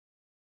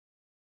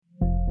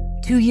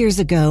2 years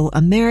ago,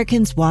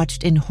 Americans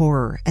watched in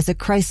horror as a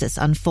crisis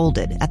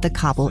unfolded at the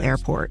Kabul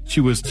airport.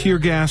 She was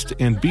tear-gassed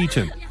and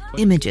beaten.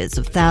 Images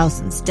of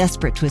thousands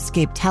desperate to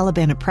escape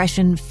Taliban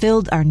oppression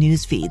filled our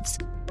news feeds.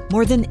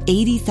 More than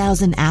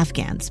 80,000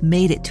 Afghans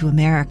made it to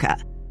America.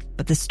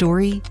 But the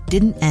story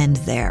didn't end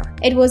there.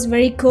 It was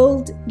very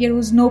cold. There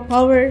was no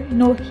power,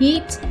 no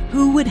heat.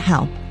 Who would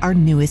help our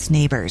newest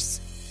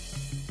neighbors?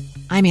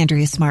 I'm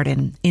Andrea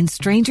Smartin. In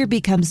Stranger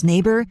Becomes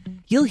Neighbor,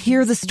 you'll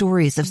hear the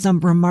stories of some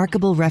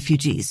remarkable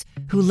refugees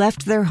who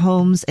left their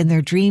homes and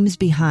their dreams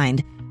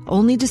behind,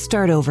 only to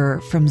start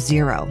over from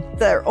zero.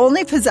 Their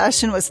only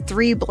possession was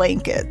 3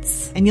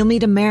 blankets. And you'll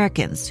meet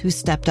Americans who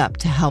stepped up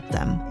to help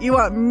them. You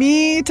want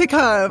me to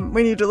come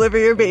when you deliver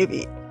your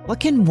baby. What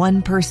can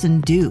one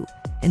person do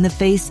in the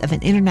face of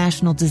an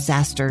international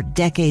disaster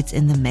decades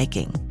in the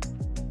making?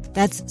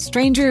 That's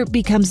Stranger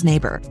Becomes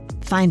Neighbor.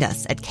 Find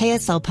us at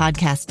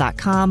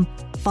kslpodcast.com.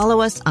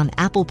 Follow us on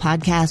Apple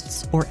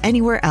Podcasts or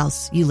anywhere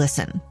else you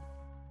listen.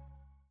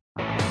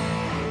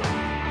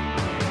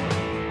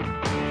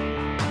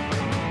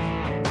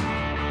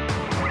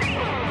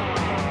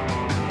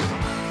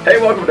 Hey,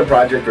 welcome to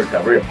Project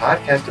Recovery, a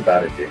podcast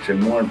about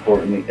addiction. More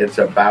importantly, it's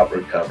about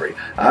recovery.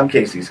 I'm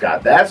Casey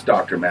Scott. That's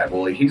Dr. Matt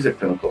Woolley. He's a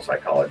clinical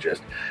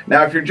psychologist.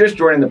 Now, if you're just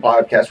joining the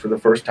podcast for the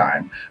first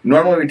time,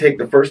 normally we take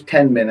the first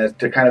 10 minutes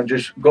to kind of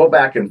just go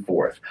back and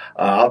forth.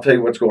 I'll tell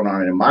you what's going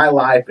on in my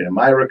life and in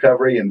my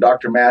recovery, and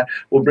Dr. Matt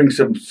will bring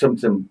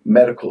some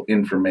medical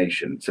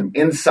information, some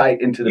insight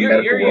into the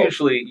medical world.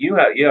 Usually, you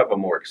have a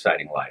more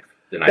exciting life.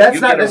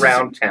 You've been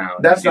around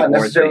town. That's not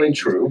necessarily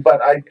true, but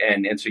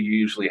and so you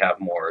usually have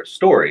more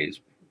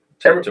stories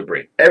to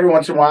bring. Every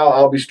once in a while,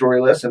 I'll be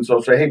storyless, and so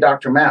I'll say, "Hey,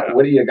 Dr. Matt,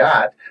 what do you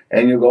got?"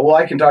 And you go, "Well,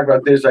 I can talk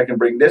about this. I can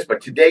bring this."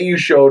 But today you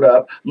showed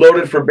up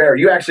loaded for bear.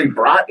 You actually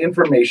brought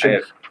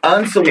information,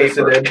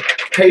 unsolicited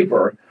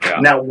paper. Yeah.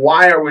 Now,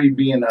 why are we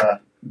being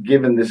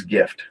given this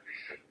gift?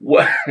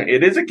 Well,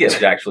 it is a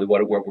gift, actually,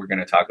 what we're going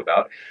to talk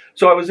about.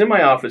 So I was in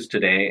my office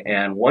today,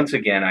 and once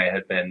again, I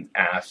had been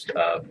asked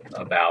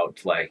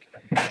about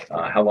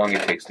how long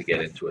it takes to get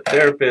into a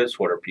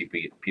therapist. What are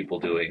people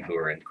doing who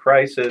are in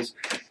crisis?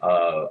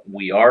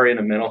 We are in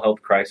a mental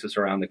health crisis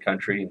around the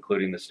country,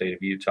 including the state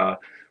of Utah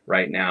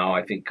right now.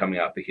 I think coming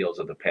off the heels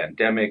of the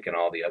pandemic and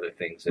all the other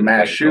things. That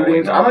mass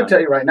shootings. I'm going to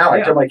tell you right now,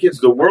 Yeah. I tell my kids,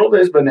 the world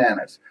is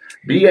bananas.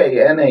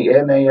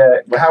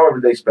 BANANA,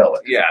 however they spell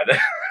it. Yeah,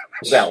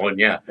 that one,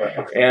 yeah.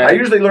 And I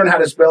usually learn how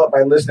to spell it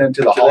by listening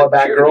to the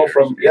Hollaback Girl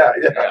from, yeah,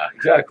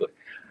 exactly.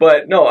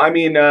 But no, I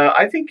mean,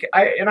 I think,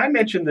 I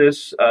mentioned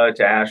this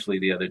to Ashley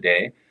the other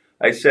day.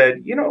 I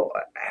said,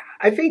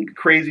 I think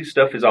crazy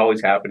stuff is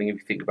always happening if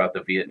you think about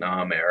the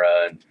Vietnam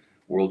era and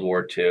World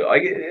War II.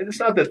 It's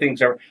not that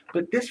things are,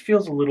 but this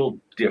feels a little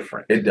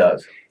different. It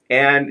does.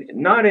 And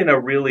not in a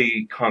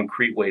really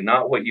concrete way,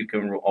 not what you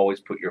can always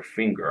put your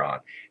finger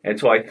on. And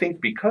so I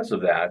think because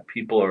of that,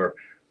 people are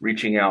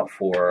reaching out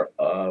for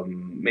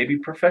maybe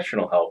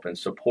professional help and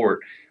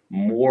support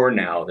more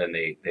now than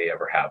they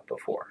ever have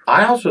before.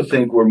 I also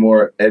think we're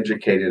more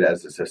educated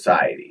as a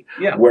society.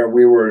 Yeah. Where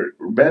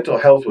mental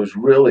health was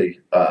really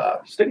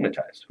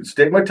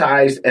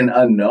stigmatized and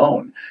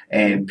unknown.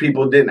 And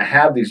people didn't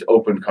have these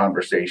open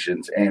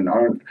conversations and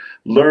aren't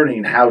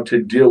learning how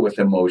to deal with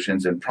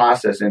emotions and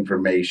process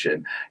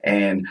information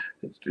and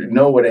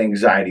know what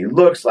anxiety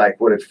looks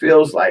like, what it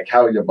feels like,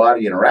 how your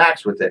body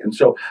interacts with it. And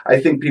so I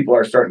think people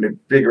are starting to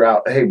figure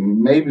out, hey,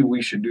 maybe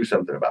we should do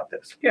something about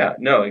this. Yeah,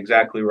 no,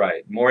 exactly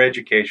right. More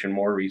education,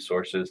 more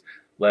resources,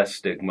 less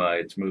stigma.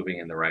 It's moving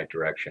in the right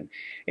direction.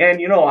 And,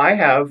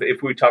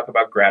 if we talk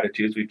about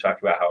gratitudes, we've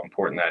talked about how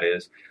important that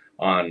is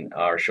on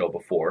our show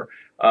before.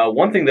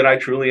 One thing that I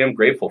truly am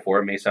grateful for,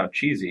 it may sound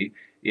cheesy,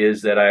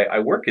 is that I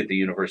work at the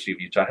University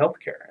of Utah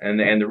Healthcare. And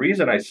the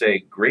reason I say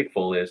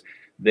grateful is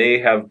they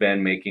have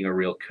been making a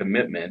real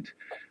commitment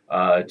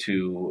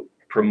to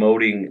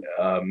promoting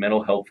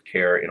mental health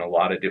care in a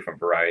lot of different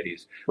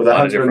varieties. With the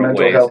Huntsman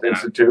Mental Health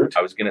Institute.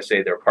 I was going to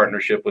say their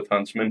partnership with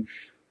Huntsman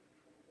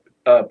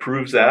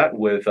proves that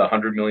with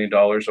 $100 million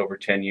over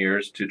 10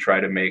 years to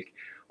try to make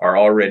our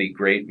already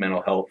great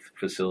mental health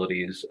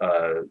facilities,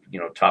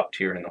 top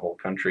tier in the whole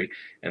country.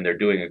 And they're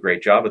doing a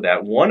great job of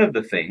that. One of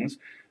the things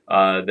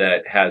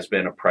that has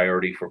been a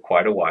priority for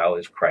quite a while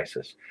is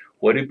crisis.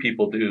 What do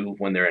people do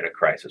when they're in a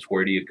crisis?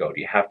 Where do you go?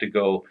 Do you have to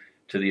go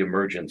to the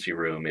emergency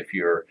room if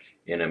you're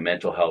in a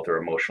mental health or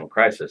emotional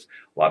crisis?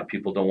 A lot of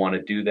people don't want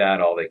to do that.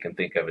 All they can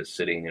think of is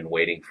sitting and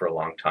waiting for a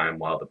long time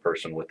while the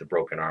person with the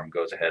broken arm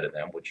goes ahead of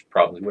them, which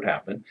probably would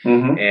happen.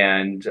 Mm-hmm.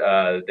 And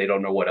they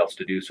don't know what else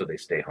to do, so they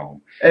stay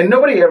home. And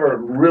nobody ever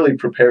really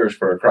prepares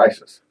for a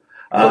crisis.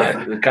 Well, that's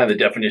kind of the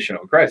definition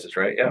of a crisis,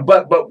 right? Yeah.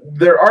 But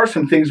there are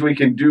some things we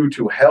can do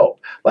to help,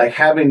 like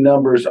having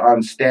numbers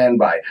on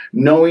standby,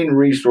 knowing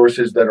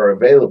resources that are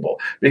available.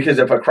 Because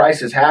if a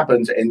crisis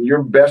happens and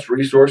your best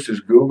resource is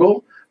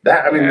Google,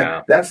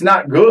 that's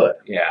not good.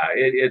 Yeah,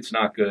 it's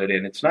not good.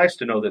 And it's nice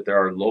to know that there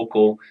are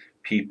local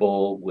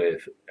people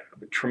with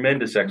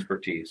tremendous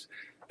expertise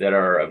that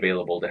are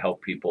available to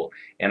help people.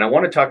 And I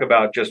want to talk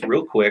about just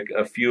real quick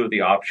a few of the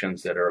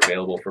options that are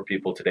available for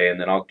people today, and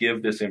then I'll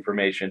give this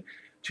information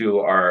to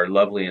our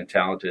lovely and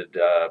talented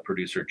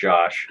producer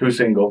Josh, Who's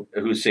single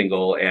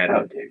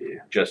and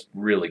just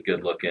really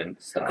good looking.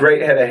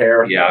 Great head of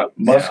hair. Yeah.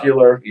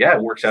 Muscular. Yeah,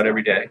 it works out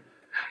every day.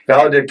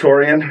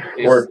 Valedictorian,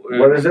 or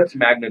what is it?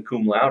 Magna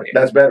cum laude.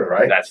 That's better,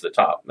 right? That's the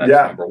top. That's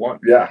Yeah. number one.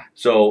 Yeah.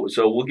 So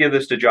we'll give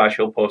this to Josh.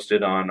 He'll post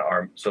it on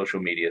our social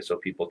media so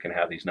people can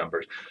have these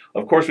numbers.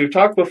 Of course, we've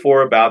talked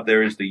before about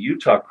there is the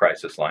Utah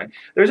Crisis Line.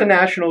 There's a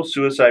national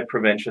suicide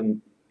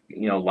prevention,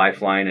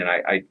 lifeline, and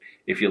I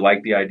if you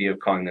like the idea of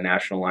calling the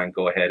national line,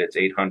 go ahead. It's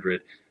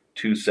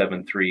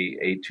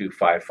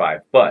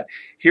 800-273-8255. But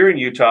here in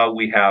Utah,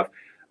 we have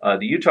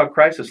the Utah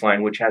Crisis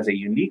Line, which has a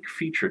unique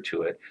feature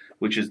to it,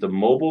 which is the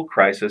Mobile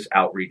Crisis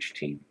Outreach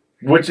Team.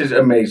 Which is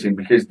amazing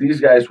because these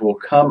guys will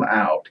come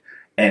out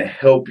and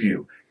help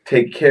you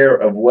take care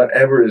of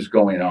whatever is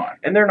going on.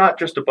 And they're not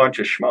just a bunch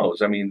of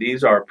schmoes. I mean,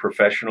 these are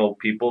professional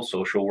people,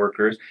 social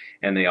workers,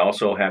 and they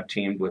also have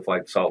teamed with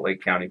like Salt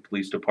Lake County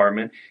Police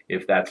Department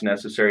if that's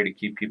necessary to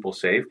keep people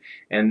safe.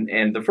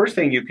 And the first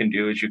thing you can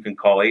do is you can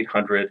call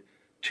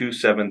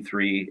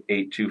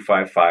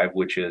 800-273-8255,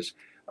 which is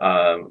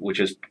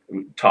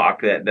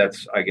talk. I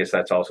guess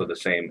that's also the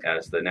same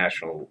as the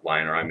national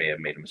line, or I may have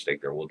made a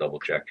mistake there. We'll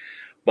double check.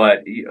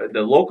 But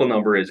the local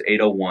number is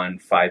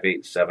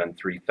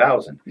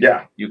 801-587-3000.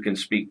 Yeah. You can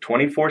speak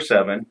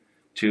 24/7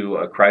 to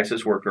a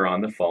crisis worker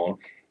on the phone,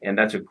 and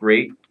that's a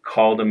great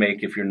call to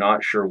make if you're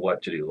not sure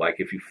what to do. Like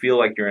if you feel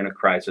like you're in a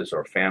crisis or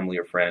a family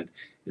or friend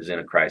is in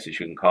a crisis,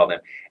 you can call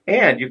them.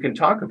 And you can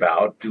talk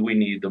about, do we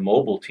need the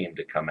mobile team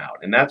to come out?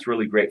 And that's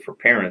really great for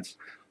parents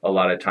a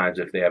lot of times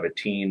if they have a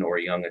teen or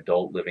a young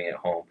adult living at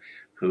home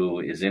who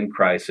is in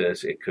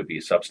crisis. It could be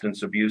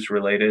substance abuse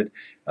related.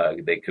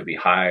 They could be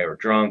high or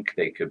drunk.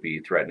 They could be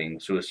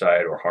threatening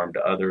suicide or harm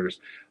to others,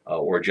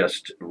 or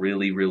just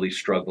really, really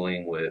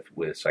struggling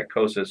with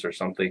psychosis or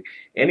something.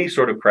 Any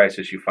sort of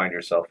crisis you find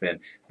yourself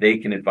in, they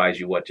can advise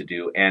you what to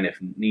do, and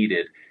if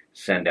needed,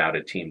 send out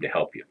a team to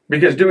help you.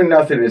 Because doing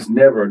nothing is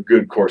never a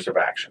good course of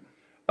action.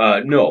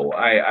 No,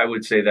 I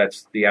would say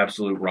that's the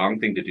absolute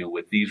wrong thing to do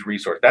with these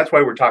resources. That's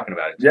why we're talking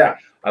about it today. Yeah.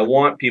 I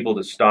want people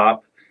to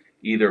stop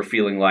either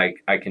feeling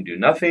like I can do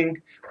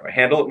nothing or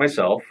handle it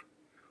myself,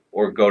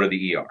 or go to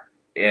the ER.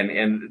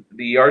 And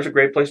the ER is a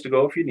great place to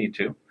go if you need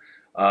to.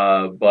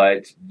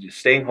 But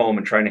staying home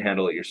and trying to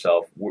handle it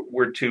yourself,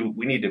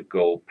 we need to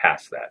go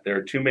past that. There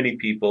are too many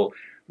people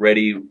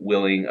ready,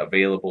 willing,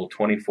 available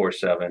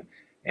 24/7,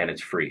 and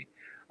it's free.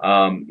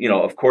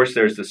 Of course,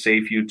 there's the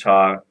Safe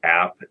Utah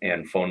app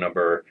and phone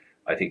number.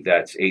 I think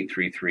that's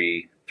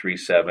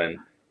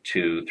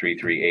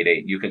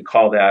 833-372-3388. You can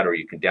call that, or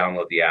you can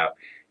download the app.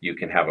 You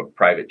can have a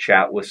private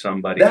chat with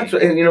somebody.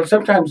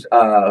 Sometimes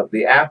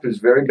the app is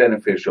very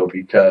beneficial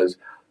because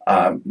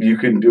you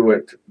can do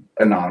it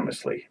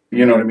anonymously.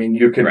 You know what I mean?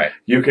 You can, right.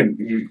 you can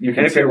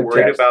And if you're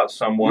worried about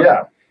someone,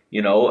 yeah.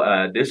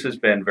 This has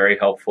been very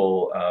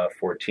helpful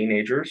for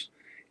teenagers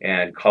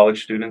and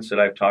college students that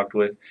I've talked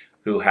with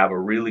who have a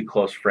really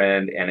close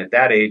friend. And at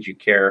that age, you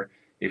care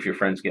if your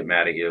friends get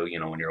mad at you.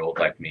 When you're old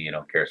like me, you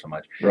don't care so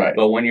much. Right.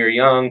 But when you're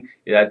young,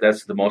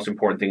 that's the most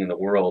important thing in the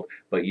world.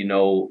 But you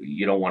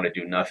don't want to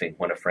do nothing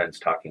when a friend's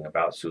talking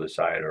about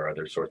suicide or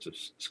other sorts of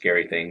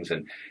scary things.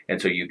 And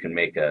so you can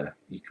make an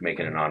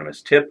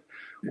anonymous tip,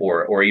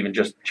 or even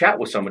just chat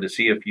with someone to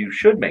see if you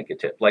should make a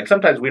tip. Like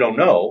sometimes we don't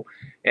know.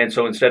 And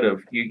so instead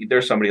of,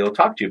 there's somebody who'll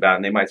talk to you about it,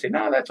 and they might say,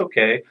 no, that's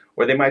okay.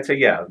 Or they might say,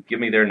 yeah,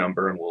 give me their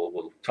number and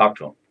we'll talk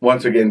to them.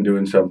 Once again,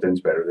 doing something's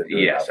better than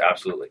doing Yes, nothing.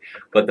 absolutely.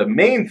 But the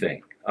main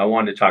thing I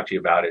wanted to talk to you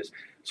about is,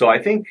 so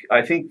I think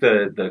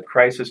the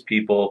crisis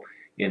people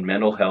in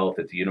mental health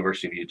at the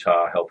University of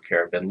Utah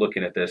Healthcare have been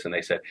looking at this, and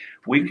they said,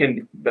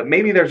 but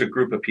maybe there's a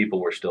group of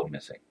people we're still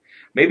missing.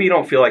 Maybe you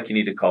don't feel like you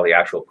need to call the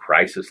actual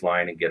crisis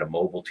line and get a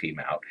mobile team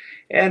out.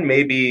 And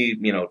maybe,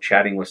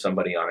 chatting with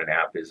somebody on an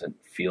app isn't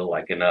feel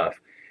like enough.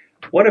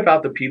 What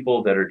about the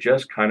people that are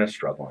just kind of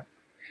struggling,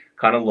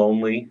 kind of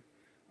lonely,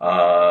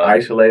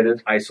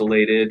 isolated?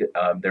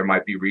 There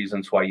might be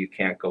reasons why you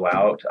can't go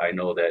out. I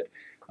know that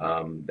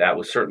that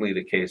was certainly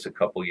the case a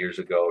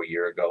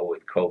year ago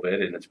with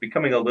COVID, and it's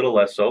becoming a little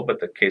less so, but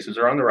the cases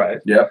are on the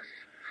rise. Yeah.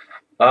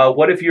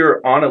 What if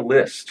you're on a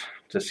list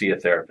to see a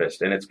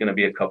therapist, and it's going to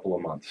be a couple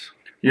of months?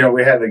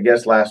 We had a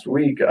guest last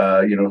week,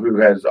 who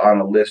has on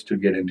a list to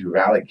get into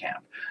Valley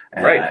Camp.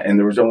 Right. And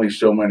there was only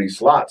so many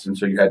slots, and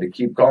so you had to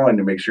keep calling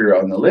to make sure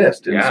you're on the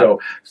list.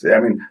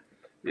 And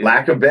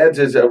lack of beds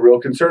is a real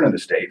concern in the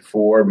state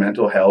for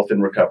mental health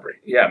and recovery.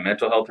 Yeah,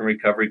 mental health and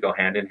recovery go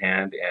hand in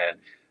hand, and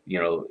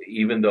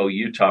even though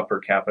Utah per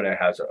capita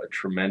has a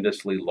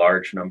tremendously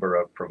large number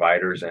of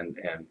providers and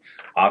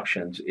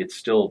options, it's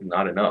still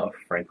not enough,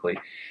 frankly.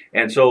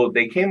 And so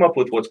they came up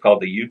with what's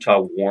called the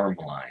Utah Warm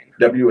Line.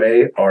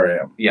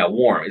 WARM. Yeah,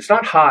 warm. It's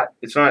not hot.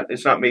 It's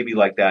not maybe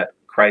like that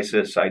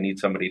crisis. I need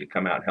somebody to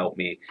come out and help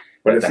me.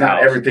 But it's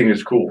not everything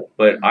is cool.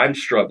 But I'm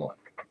struggling.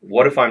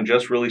 What if I'm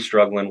just really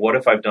struggling? What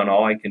if I've done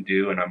all I can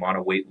do and I'm on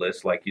a wait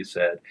list, like you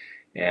said,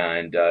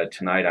 And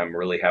tonight I'm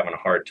really having a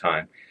hard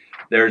time.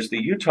 There's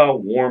the Utah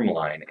Warm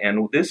Line,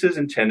 and this is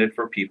intended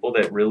for people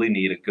that really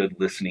need a good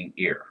listening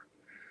ear.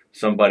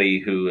 Somebody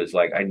who is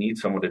like, I need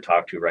someone to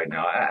talk to right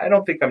now. I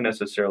don't think I'm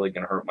necessarily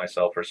going to hurt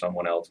myself or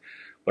someone else,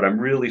 but I'm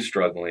really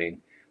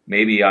struggling.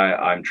 Maybe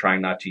I'm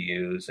trying not to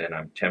use and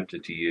I'm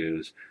tempted to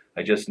use.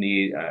 I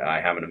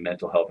have a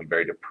mental health. I'm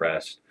very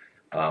depressed.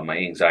 My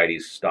anxiety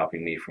is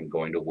stopping me from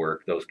going to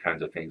work, those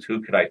kinds of things.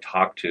 Who could I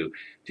talk to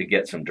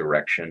get some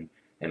direction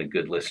and a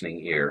good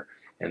listening ear?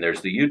 And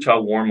there's the Utah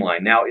Warm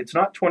Line. Now, it's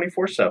not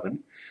 24/7,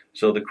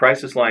 so the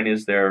crisis line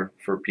is there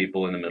for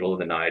people in the middle of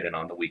the night and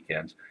on the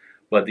weekends.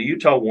 But the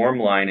Utah Warm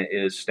Line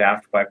is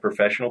staffed by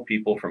professional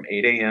people from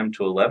 8 a.m.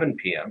 to 11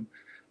 p.m.,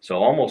 so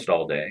almost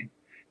all day,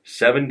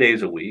 7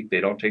 days a week. They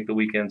don't take the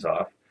weekends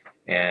off,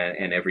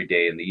 and every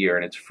day in the year.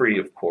 And it's free,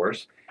 of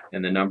course.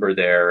 And the number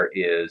there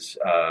is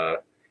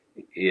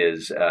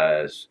it's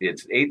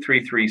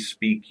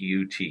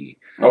 833-SPEAK-UT.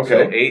 Okay.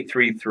 So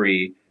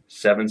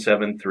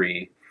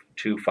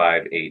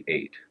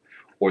 833-773-2588.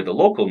 Or the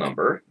local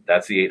number,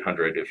 that's the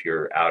 800 if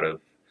you're out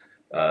of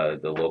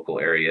the local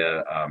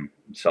area.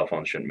 Cell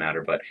phones shouldn't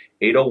matter, but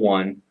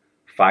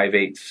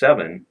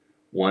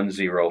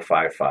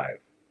 801-587-1055.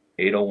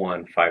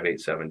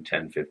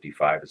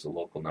 801-587-1055 is the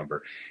local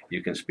number.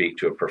 You can speak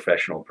to a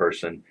professional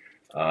person,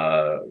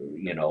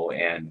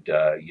 and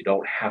you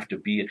don't have to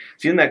be.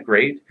 Isn't that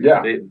great?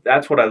 Yeah.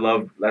 That's what I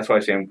love. That's why I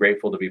say I'm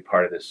grateful to be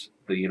part of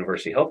the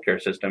university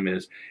healthcare system.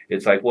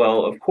 It's like,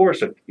 well, of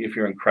course, if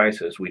you're in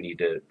crisis, we need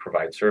to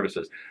provide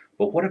services.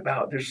 But what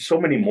about, there's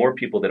so many more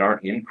people that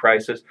aren't in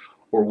crisis,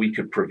 or we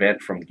could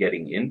prevent from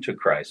getting into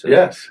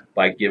crisis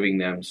by giving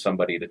them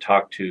somebody to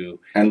talk to.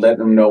 And let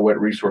them know what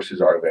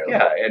resources are available.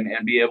 Yeah,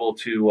 and be able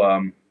to,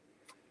 I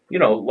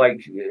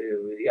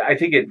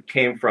think it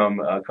came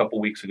from a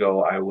couple weeks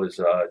ago. I was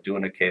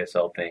doing a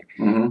KSL thing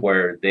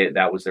where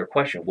that was their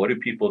question. What do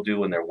people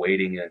do when they're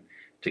waiting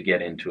to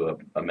get into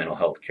a mental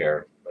health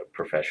care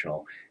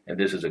professional? And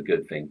this is a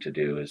good thing to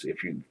do, is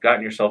if you've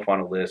gotten yourself on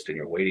a list and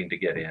you're waiting to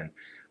get in,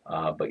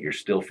 but you're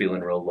still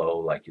feeling real low,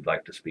 like you'd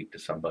like to speak to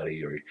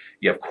somebody, or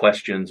you have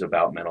questions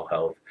about mental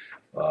health,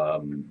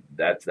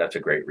 that's a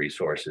great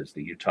resource, is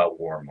the Utah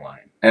Warm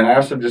Line. And I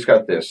also just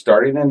got this.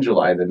 Starting in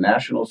July, the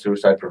National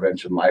Suicide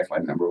Prevention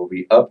Lifeline number will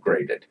be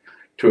upgraded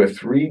to a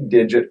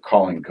 3-digit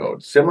calling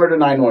code, similar to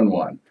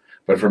 911.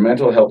 But for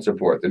mental health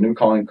support, the new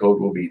calling code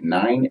will be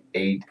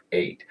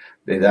 988.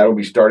 That will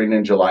be starting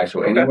in July.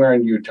 So anywhere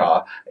in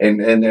Utah, and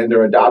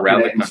they're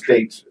adopting it in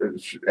states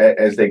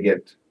as they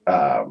get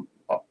all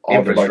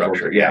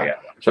infrastructure. The yeah.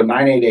 So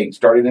 988,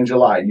 starting in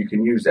July, you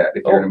can use that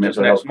if you're in a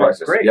mental health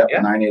crisis. Great. Yep,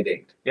 yeah.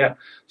 988. Yeah.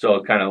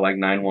 So kind of like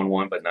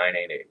 911, but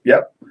 988.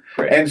 Yep.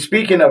 Great. And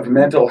speaking of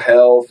mental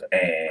health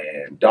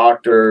and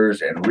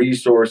doctors and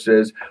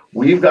resources,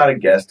 we've got a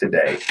guest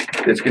today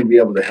that's going to be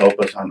able to help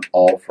us on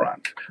all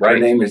fronts. Right. Her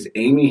name is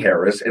Amy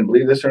Harris, and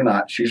believe this or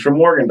not, she's from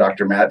Morgan,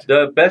 Dr. Matt.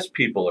 The best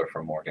people are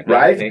from Morgan,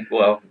 right? I think.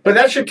 Well, but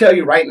that should tell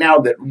you right now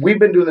that we've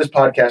been doing this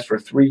podcast for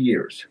 3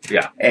 years.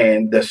 Yeah.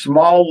 And the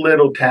small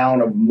little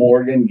town of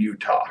Morgan,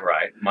 Utah.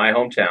 Right. My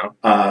hometown.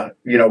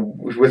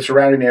 With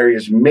surrounding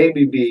areas,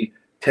 maybe be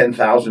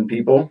 10,000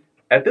 people.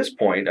 At this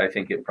point, I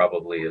think it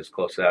probably is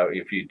close to that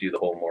if you do the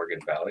whole Morgan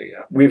Valley.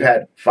 Yeah. We've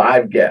had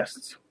 5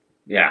 guests.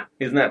 Yeah.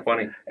 Isn't that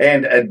funny?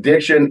 And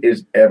addiction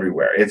is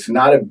everywhere. It's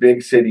not a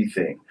big city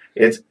thing.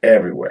 It's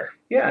everywhere.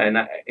 Yeah. And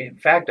in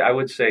fact, I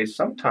would say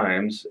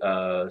sometimes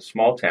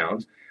small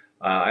towns.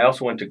 I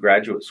also went to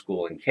graduate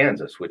school in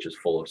Kansas, which is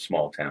full of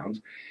small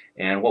towns.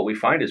 And what we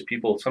find is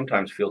people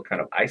sometimes feel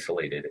kind of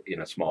isolated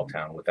in a small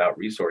town without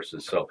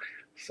resources. So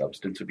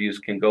substance abuse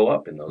can go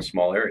up in those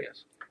small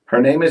areas. Her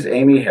name is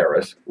Amy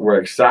Harris. We're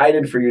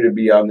excited for you to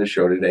be on the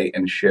show today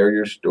and share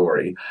your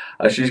story.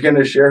 She's going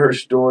to share her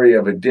story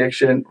of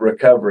addiction,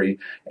 recovery,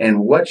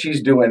 and what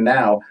she's doing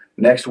now.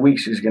 Next week,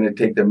 she's going to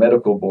take the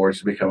medical boards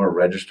to become a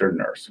registered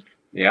nurse.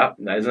 Yeah,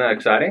 isn't that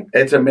exciting?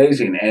 It's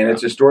amazing, and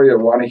it's a story I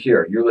want to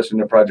hear. You're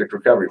listening to Project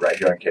Recovery right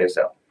here on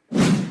KSL.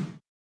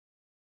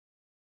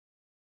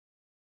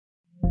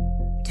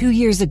 2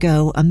 years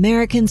ago,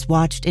 Americans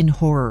watched in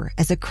horror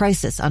as a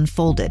crisis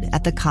unfolded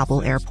at the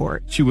Kabul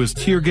airport. She was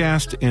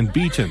tear-gassed and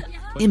beaten.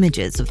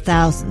 Images of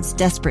thousands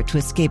desperate to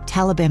escape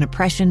Taliban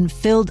oppression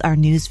filled our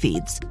news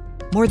feeds.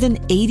 More than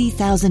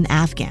 80,000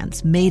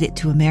 Afghans made it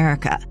to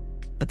America.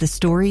 But the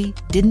story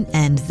didn't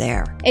end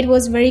there. It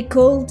was very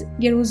cold.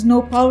 There was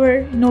no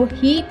power, no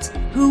heat.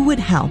 Who would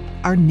help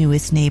our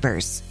newest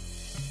neighbors?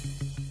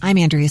 I'm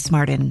Andrea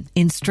Smartin.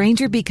 In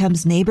Stranger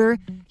Becomes Neighbor,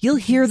 you'll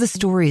hear the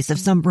stories of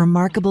some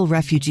remarkable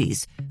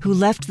refugees who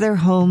left their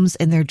homes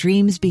and their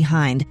dreams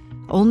behind,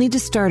 only to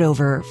start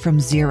over from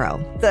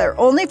zero. Their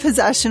only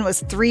possession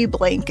was 3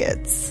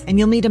 blankets. And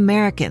you'll meet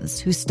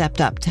Americans who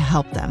stepped up to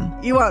help them.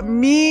 You want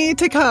me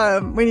to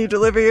come when you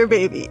deliver your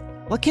baby.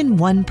 What can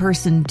one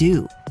person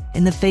do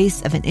in the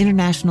face of an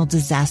international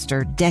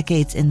disaster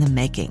decades in the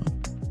making?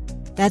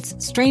 That's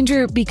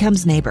Stranger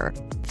Becomes Neighbor.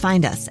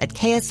 Find us at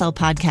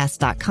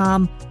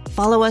kslpodcast.com.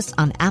 Follow us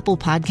on Apple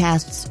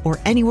Podcasts or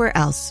anywhere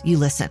else you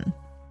listen.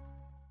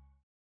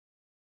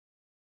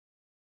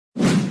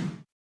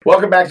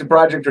 Welcome back to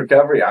Project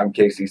Recovery. I'm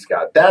Casey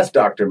Scott. That's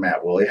Dr.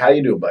 Matt Woolley. How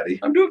you doing, buddy?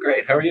 I'm doing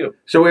great. How are you?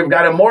 So we've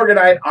got a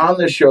Morganite on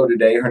the show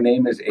today. Her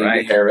name is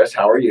Amy Harris.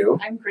 How are you?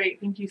 I'm great.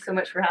 Thank you so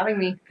much for having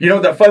me. You know,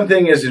 the fun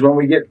thing is when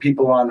we get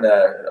people on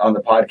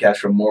the podcast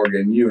from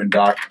Morgan, you and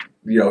Doc,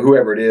 you know,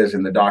 whoever it is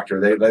and the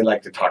doctor, they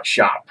like to talk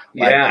shop.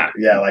 Like,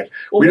 Well,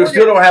 we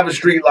still don't have a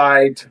street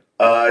light.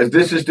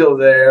 This is still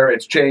there.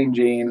 It's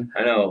changing.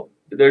 I know.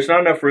 There's not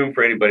enough room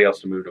for anybody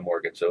else to move to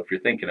Morgan, so if you're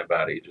thinking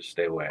about it, you just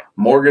stay away.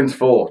 Morgan's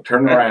full.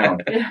 Turn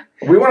around.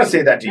 We want to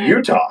say that to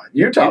Utah.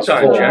 Utah's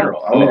full. In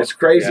general. I mean, it's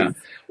crazy. Yeah.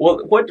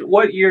 Well,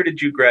 what year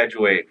did you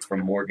graduate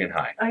from Morgan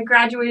High? I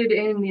graduated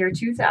in the year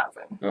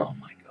 2000. Oh,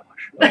 my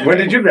gosh. When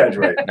did you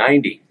graduate?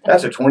 90.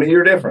 That's a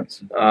 20-year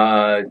difference.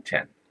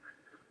 10.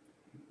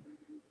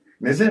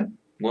 Is it?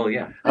 Well,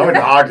 yeah. I went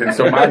to Ogden,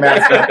 so my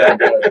math's not that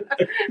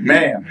good.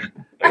 Man.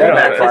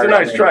 That's a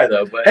nice try,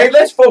 though. But Hey,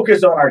 let's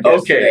focus on our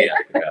guest okay, today.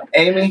 yeah.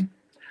 Amy,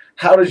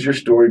 how does your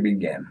story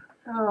begin?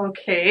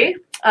 Okay.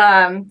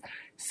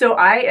 So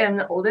I am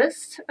the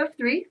oldest of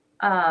three.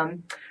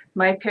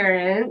 My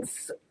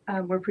parents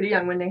were pretty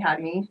young when they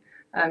had me.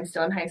 I'm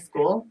still in high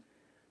school.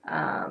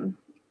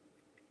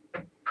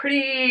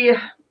 Pretty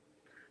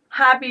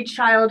happy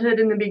childhood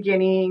in the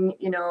beginning.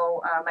 You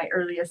know, my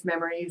earliest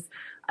memories.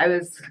 I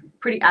was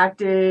pretty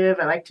active.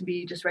 I like to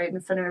be just right in the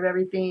center of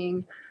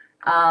everything.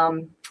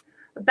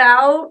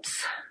 About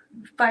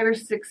 5 or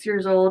 6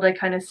 years old, I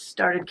kind of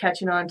started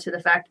catching on to the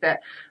fact that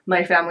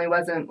my family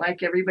wasn't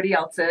like everybody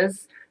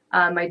else's.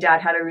 My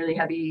dad had a really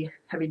heavy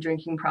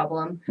drinking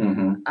problem.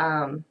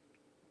 Mm-hmm.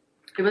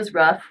 It was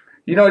rough.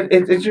 You know,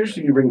 it's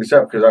interesting you bring this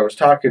up because I was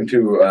talking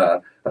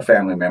to a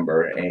family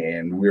member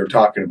and we were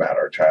talking about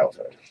our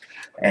childhood.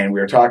 And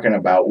we were talking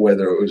about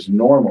whether it was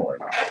normal or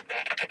not.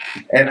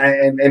 And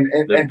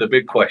The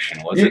big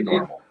question, was it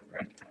normal?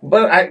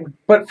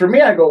 But for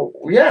me, I go,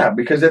 yeah,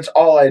 because that's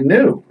all I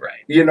knew. Right.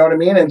 You know what I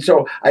mean? And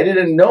so I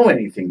didn't know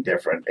anything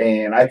different.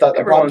 And I thought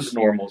the Everyone's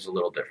normal is a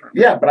little different.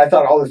 Yeah, but I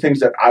thought all the things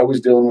that I was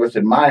dealing with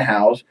in my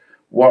house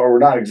were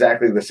not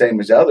exactly the same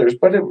as others.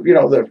 But,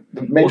 the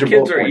major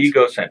kids are points.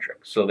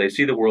 egocentric, so they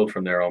see the world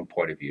from their own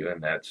point of view,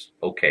 and that's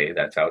okay.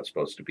 That's how it's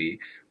supposed to be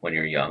when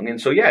you're young.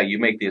 And so, yeah, you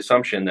make the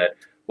assumption that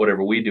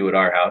whatever we do at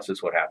our house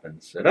is what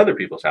happens at other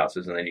people's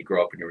houses, and then you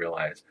grow up and you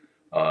realize,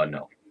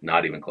 no,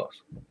 not even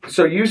close.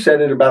 So you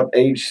said at about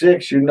age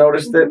 6, you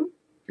noticed that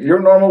your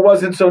normal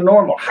wasn't so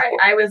normal.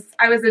 I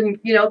was in,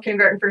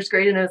 kindergarten, first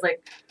grade, and I was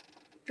like,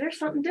 there's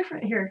something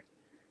different here.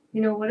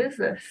 What is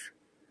this?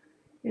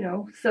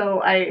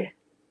 So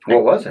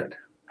What was it?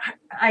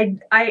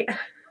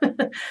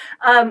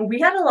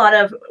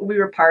 We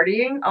were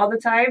partying all the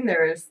time.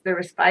 There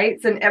was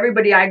fights, and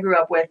everybody I grew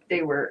up with,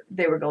 they were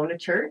going to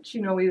church.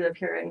 We live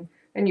here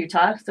in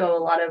Utah, so a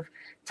lot of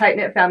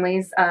tight-knit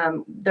families.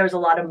 There's a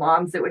lot of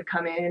moms that would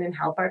come in and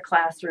help our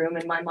classroom,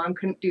 and my mom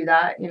couldn't do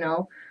that.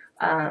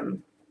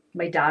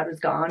 My dad was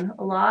gone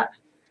a lot.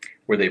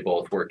 Were they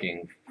both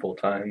working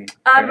full-time?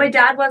 My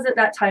dad was at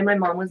that time. My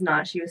mom was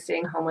not. She was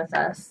staying home with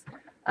us.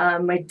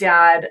 My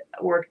dad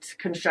worked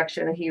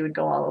construction, and he would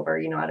go all over,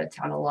 out of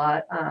town a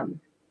lot.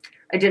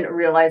 I didn't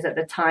realize at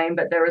the time,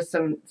 but there was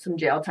some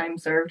jail time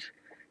served,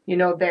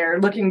 there.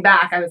 Looking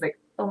back, I was like,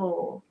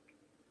 oh,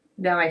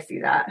 now I see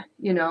that,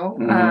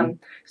 Mm-hmm.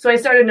 So I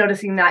started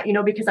noticing that,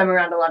 because I'm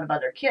around a lot of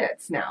other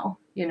kids now,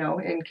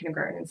 in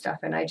kindergarten and stuff.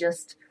 And I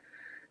just,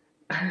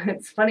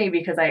 it's funny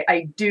because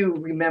I do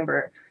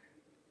remember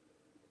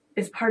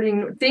is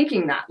partying,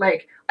 thinking that,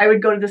 like, I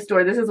would go to the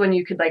store. This is when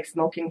you could, like,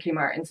 smoke in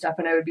Kmart and stuff.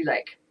 And I would be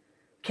like,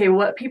 okay,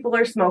 what people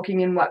are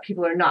smoking and what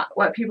people are not,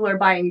 what people are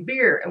buying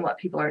beer and what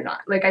people are not.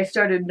 Like, I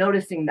started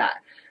noticing that,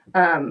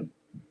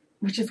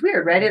 which is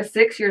weird, right? At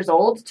 6 years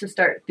old to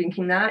start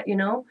thinking that,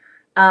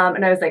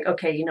 And I was like,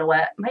 okay, you know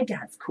what? My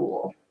dad's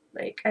cool.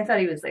 Like, I thought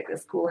he was like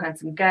this cool,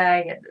 handsome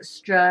guy. He had this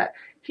strut.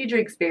 He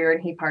drinks beer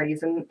and he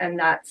parties. And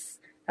that's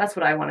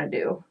what I want to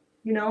do,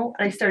 And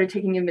I started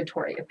taking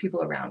inventory of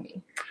people around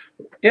me.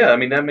 Yeah, I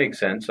mean, that makes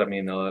sense. I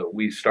mean,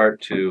 we start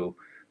to,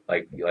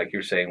 like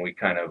you're saying, we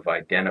kind of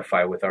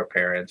identify with our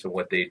parents and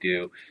what they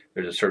do.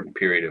 There's a certain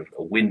period of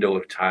a window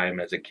of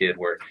time as a kid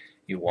where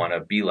you want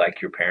to be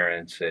like your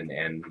parents and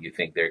you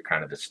think they're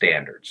kind of the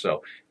standard.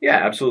 So, yeah,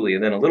 absolutely.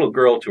 And then a little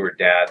girl to her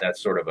dad, that's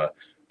sort of a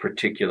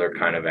particular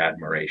kind of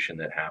admiration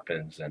that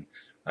happens. And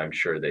I'm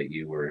sure that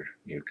you're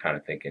kind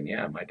of thinking,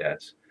 yeah, my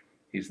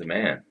he's the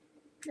man.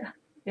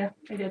 Yeah,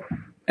 I did.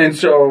 And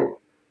so,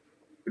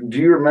 do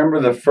you remember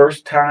the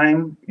first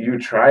time you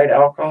tried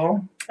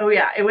alcohol? Oh,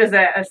 yeah. It was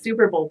a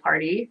Super Bowl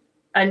party.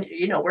 And,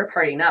 we're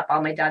partying up.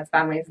 All my dad's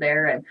family's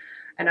there.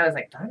 And I was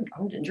like, I'm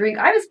going to drink.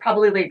 I was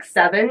probably like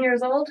 7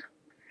 years old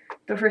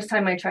the first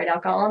time I tried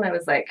alcohol. And I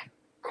was like,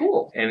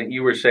 cool. And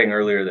you were saying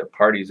earlier that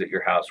parties at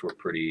your house were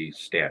pretty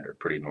standard,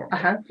 pretty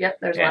normal. Yep.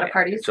 There's a lot of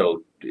parties.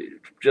 So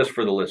just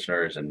for the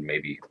listeners and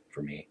maybe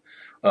for me,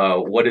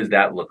 what does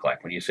that look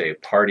like when you say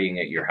partying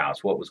at your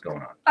house? What was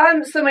going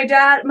on? So my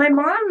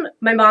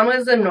mom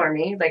was a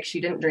normie. Like,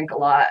 she didn't drink a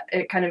lot.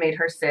 It kind of made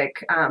her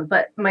sick.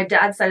 But my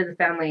dad's side of the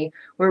family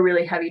were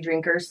really heavy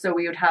drinkers. So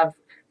we would have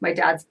my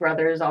dad's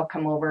brothers all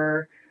come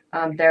over.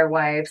 their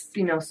wives,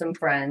 some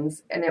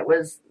friends, and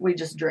we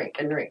just drink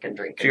and drink and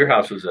drink. So your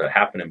house was a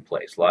happening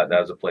place. That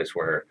was a place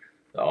where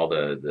all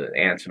the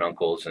aunts and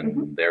uncles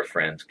and their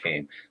friends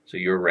came. So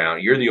you're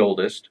around. You're the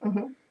oldest,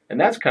 and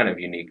that's kind of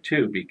unique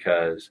too,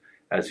 because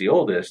as the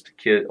oldest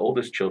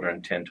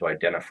children tend to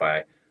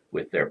identify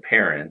with their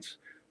parents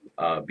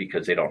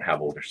because they don't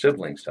have older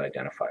siblings to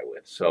identify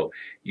with. So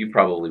you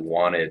probably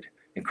wanted,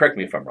 and correct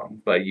me if I'm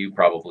wrong, but you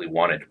probably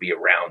wanted to be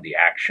around the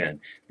action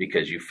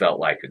because you felt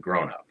like a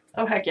grown-up.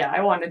 Oh, heck yeah.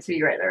 I wanted to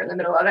be right there in the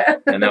middle of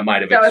it. And that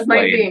might have that was my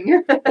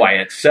explained thing. why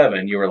at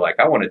 7 you were like,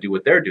 I want to do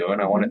what they're doing.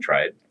 I want to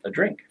try a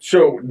drink.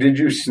 So did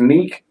you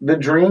sneak the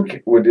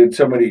drink? Or did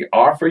somebody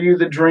offer you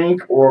the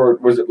drink? Or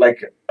was it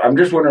like, I'm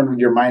just wondering what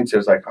your mindset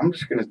was like, I'm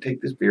just going to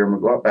take this beer. I'm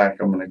going to go out back.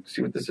 I'm going to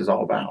see what this is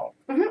all about.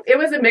 It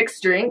was a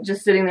mixed drink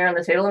just sitting there on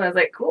the table. And I was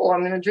like, cool,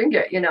 I'm going to drink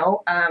it.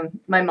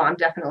 My mom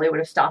definitely would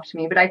have stopped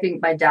me. But I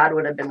think my dad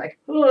would have been like,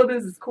 oh,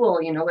 this is cool.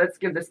 Let's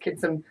give this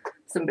kid some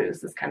booze.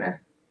 This kind of.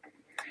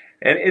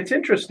 And it's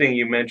interesting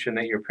you mentioned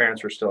that your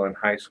parents were still in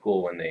high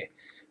school when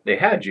they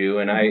had you,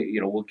 and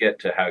we'll get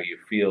to how you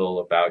feel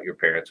about your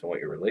parents and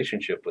what your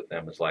relationship with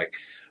them is like.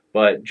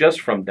 But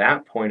just from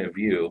that point of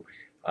view,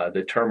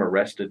 the term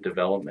arrested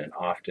development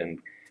often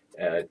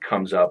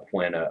comes up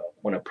when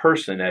a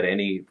person at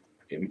any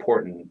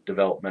important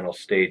developmental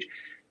stage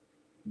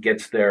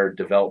gets their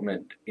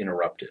development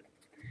interrupted.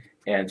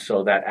 And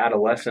so that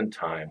adolescent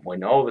time,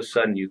 when all of a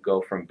sudden you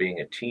go from being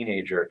a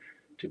teenager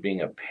to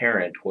being a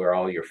parent where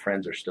all your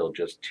friends are still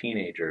just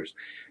teenagers,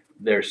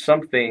 there's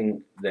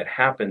something that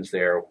happens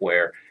there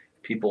where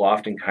people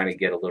often kind of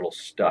get a little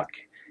stuck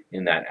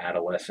in that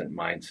adolescent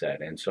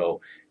mindset. And so,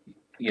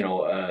 if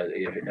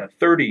a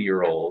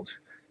 30-year-old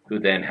who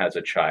then has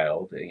a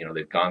child,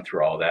 they've gone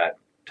through all that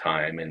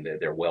time and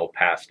they're well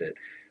past it,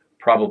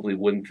 probably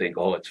wouldn't think,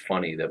 oh, it's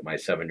funny that my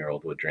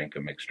 7-year-old would drink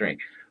a mixed drink.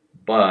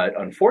 But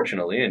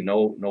unfortunately, and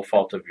no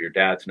fault of your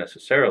dad's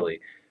necessarily,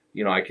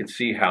 I can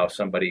see how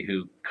somebody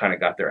who kind of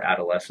got their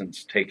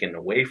adolescence taken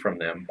away from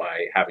them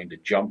by having to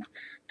jump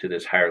to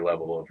this higher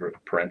level of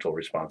parental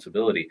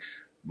responsibility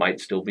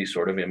might still be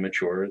sort of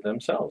immature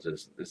themselves.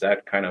 Is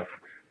that kind of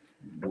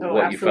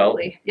what absolutely. You felt?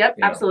 Yep,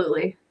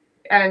 absolutely.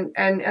 And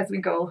as we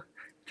go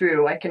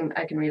through, I can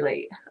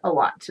relate a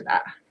lot to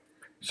that.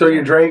 So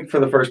you drank for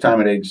the first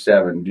time at age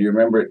 7. Do you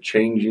remember it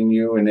changing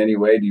you in any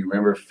way? Do you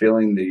remember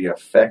feeling the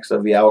effects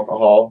of the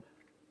alcohol?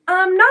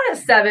 Not at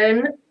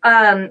 7.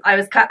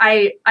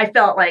 I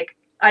felt like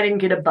I didn't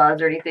get a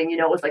buzz or anything, it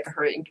was like a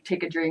hurry,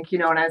 take a drink,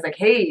 and I was like,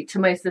 hey, to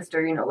my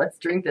sister, let's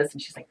drink this.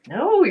 And she's like,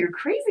 no, you're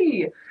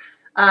crazy.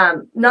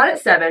 Not at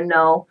 7.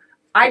 No,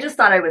 I just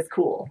thought I was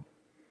cool.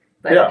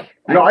 Like, yeah.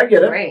 No, I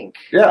get drank,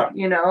 it.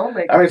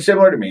 Yeah.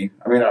 Similar to me.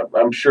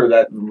 I'm sure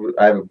that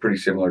I have a pretty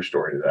similar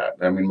story to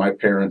that. My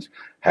parents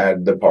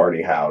had the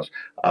party house.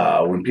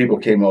 When people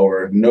came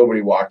over,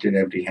 nobody walked in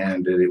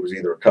empty-handed. It was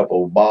either a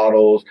couple of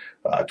bottles,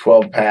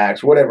 12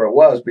 packs, whatever it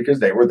was, because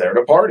they were there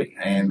to party.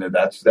 And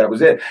that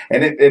was it.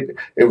 And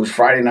it was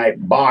Friday night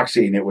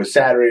boxing. It was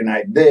Saturday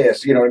night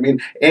this.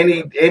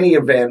 Any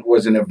event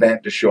was an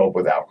event to show up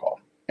with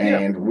alcohol.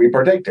 And we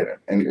partaked in it,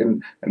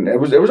 and it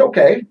was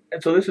okay.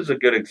 And so this is a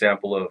good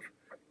example of,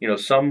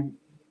 some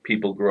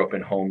people grew up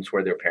in homes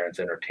where their parents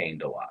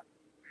entertained a lot,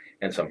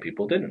 and some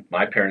people didn't.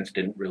 My parents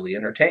didn't really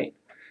entertain,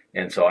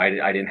 and so I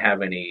didn't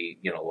have any,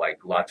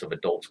 like lots of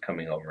adults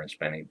coming over and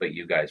spending, but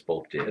you guys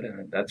both did,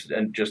 and that's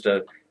just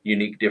a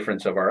unique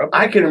difference of our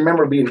upbringing. I can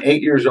remember being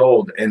 8 years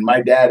old and my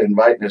dad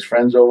inviting his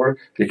friends over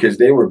because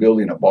they were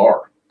building a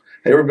bar.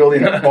 They were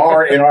building a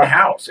bar in our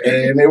house,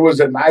 and it was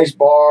a nice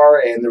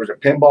bar, and there was a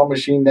pinball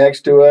machine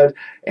next to it,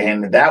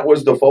 and that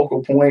was the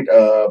focal point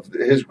of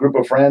his group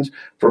of friends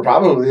for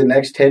probably the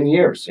next 10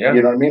 years. Yeah.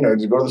 You know what I mean?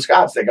 To go to the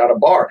Scots, they got a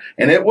bar,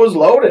 and it was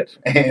loaded,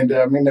 and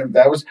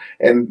that was,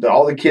 and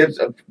all the kids,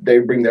 they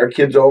bring their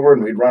kids over,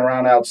 and we'd run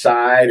around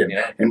outside,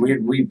 and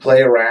we'd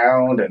play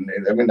around, and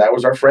that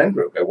was our friend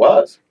group. It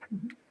was.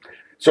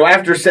 So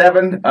after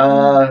 7,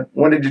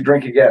 when did you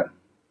drink again?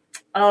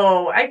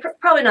 Oh,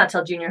 probably not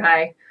till junior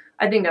high.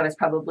 I think I was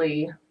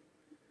probably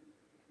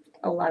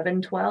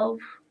 11, 12.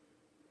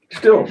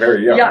 Still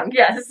very young. Young,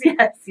 yes,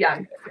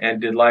 young. And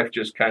did life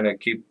just kind of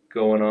keep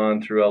going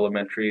on through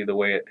elementary the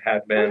way it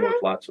had been with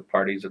lots of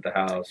parties at the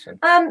house?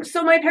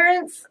 So my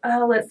parents,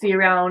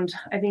 around,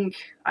 I think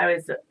I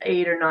was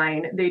 8 or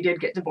 9, they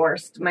did get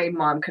divorced. My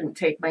mom couldn't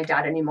take my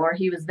dad anymore.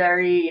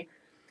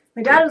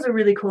 My dad was a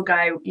really cool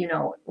guy,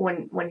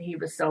 when he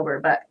was sober,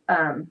 but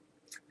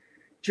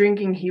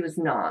drinking, he was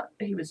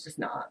just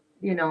not,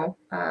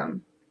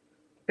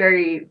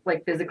 very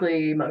very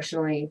physically,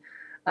 emotionally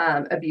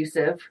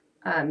abusive.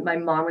 My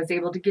mom was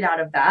able to get out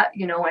of that,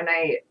 and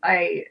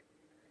I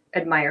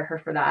admire her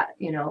for that.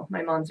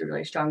 My mom's a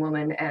really strong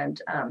woman.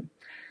 And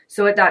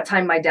so at that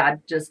time, my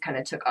dad just kind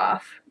of took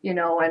off,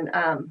 and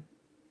I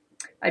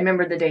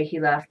remember the day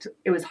he left,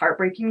 it was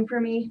heartbreaking for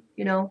me.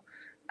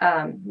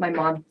 My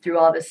mom threw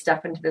all this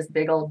stuff into this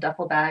big old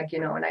duffel bag,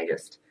 and I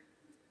just,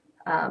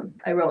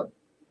 I wrote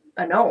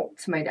a note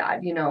to my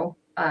dad,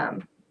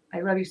 I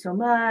love you so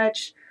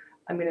much.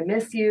 I'm going to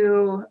miss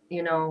you,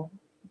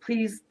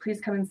 please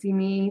come and see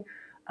me.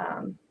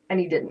 And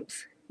he didn't.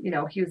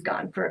 He was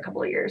gone for a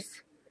couple of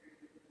years.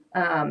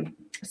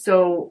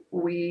 So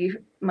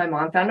my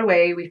mom found a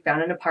way. We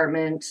found an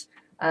apartment.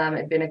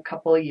 It'd been a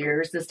couple of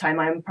years. This time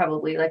I'm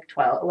probably like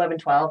 11,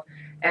 12.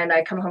 And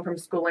I come home from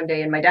school one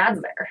day and my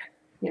dad's there.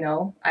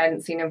 I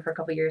hadn't seen him for a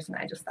couple of years, and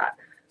I just thought,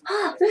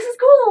 oh, this is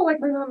cool. Like,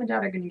 my mom and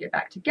dad are going to get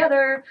back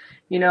together.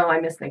 I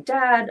miss my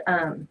dad.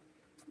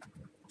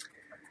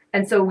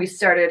 And so we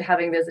started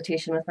having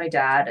visitation with my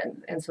dad,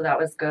 and so that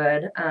was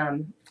good.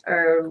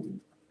 Or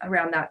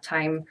around that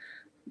time,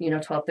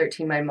 12,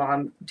 13, my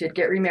mom did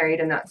get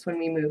remarried, and that's when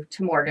we moved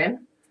to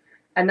Morgan.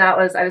 And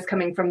I was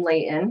coming from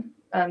Layton,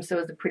 so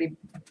it was a pretty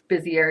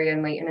busy area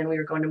in Layton, and we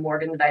were going to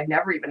Morgan that I'd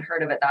never even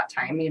heard of at that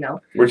time,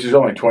 Which is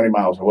only 20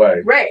 miles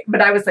away. Right,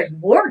 but I was like,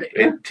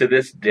 Morgan? To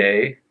this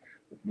day,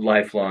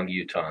 lifelong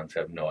Utahns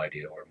have no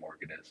idea where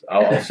Morgan is.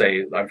 I'll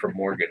say I'm from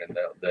Morgan, and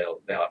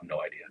they'll have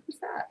no idea. What's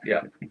that?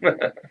 Yeah,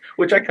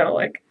 which I kind of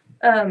like.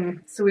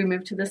 So we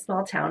moved to this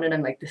small town, and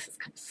I'm like, this is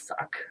gonna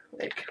suck.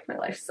 Like, my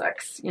life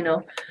sucks,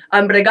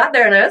 But I got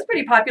there, and I was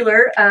pretty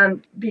popular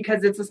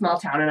because it's a small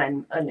town, and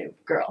I'm a new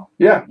girl.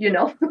 Yeah.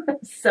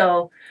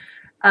 So,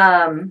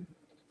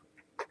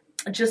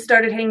 just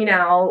started hanging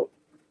out.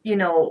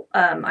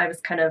 I was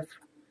kind of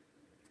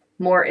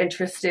more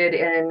interested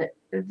in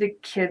the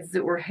kids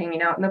that were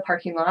hanging out in the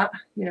parking lot.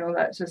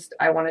 That's just,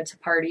 I wanted to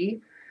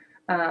party.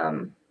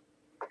 And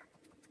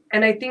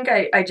I think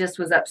I just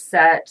was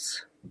upset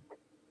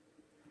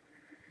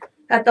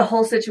at the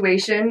whole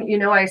situation.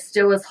 I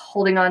still was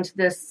holding on to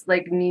this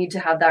like need to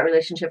have that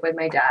relationship with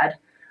my dad.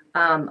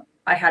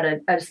 I had a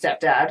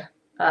stepdad.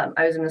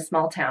 I was in a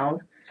small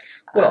town.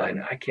 Well,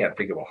 and I can't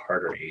think of a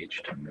harder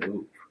age to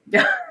move.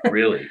 Yeah.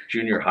 Really,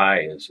 junior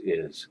high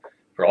is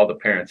for all the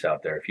parents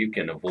out there. If you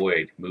can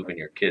avoid moving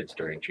your kids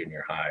during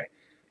junior high,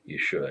 you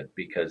should,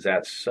 because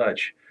that's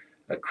such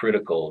a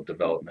critical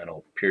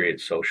developmental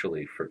period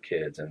socially for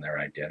kids and their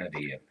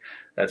identity, and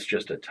that's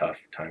just a tough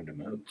time to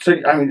move. So,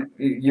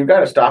 you've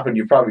got to stop, and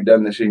you've probably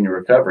done this in your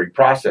recovery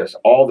process,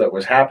 all that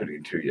was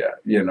happening to you.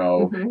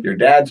 Mm-hmm. Your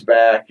dad's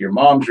back, your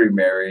mom's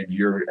remarried,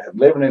 you're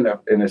living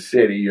in a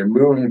city, you're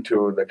moving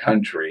to the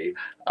country.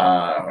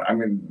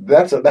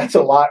 That's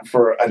a lot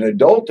for an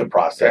adult to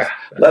process,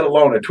 let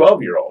alone a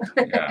 12-year-old.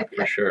 Yeah,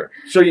 for sure.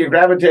 So you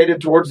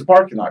gravitated towards the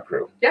parking lot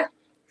crew. Yeah,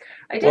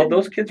 I did. Well,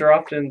 those kids are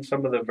often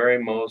some of the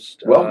very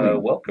most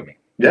welcoming.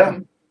 Yeah.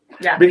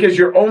 Yeah. Because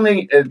your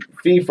only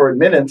fee for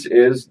admittance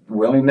is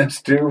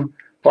willingness to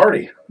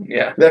party.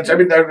 Yeah. They're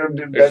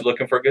just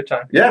looking for a good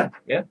time. Yeah.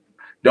 Yeah.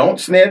 Don't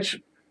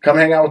snitch. Come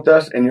hang out with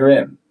us, and you're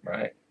in.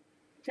 Right.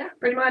 Yeah,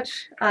 pretty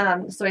much.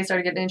 So I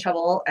started getting in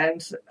trouble,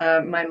 and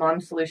my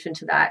mom's solution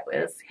to that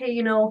was,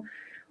 hey,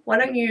 why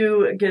don't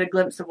you get a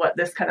glimpse of what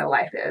this kind of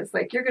life is?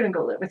 Like, you're going to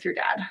go live with your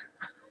dad.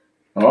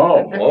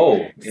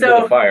 Oh. Into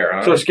the fire,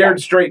 huh? So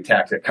scared straight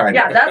tactic, kind of.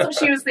 Yeah, that's what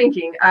she was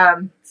thinking.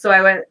 So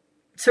I went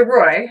to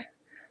Roy,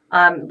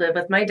 live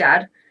with my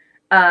dad.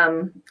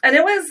 And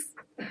it was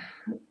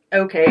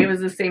okay. It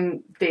was the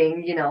same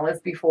thing,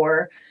 as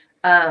before.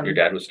 Your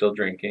dad was still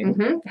drinking.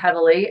 Mm-hmm,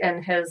 heavily,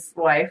 and his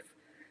wife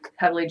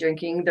heavily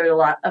drinking. There were a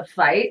lot of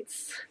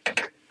fights.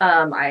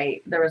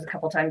 There was a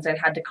couple times I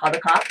had to call the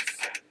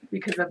cops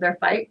because of their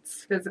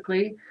fights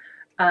physically.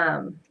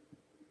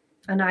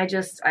 And I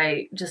just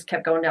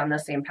kept going down the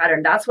same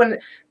pattern. That's when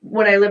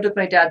I lived with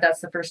my dad,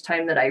 that's the first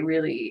time that I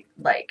really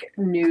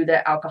knew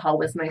that alcohol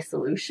was my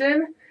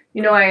solution.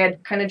 I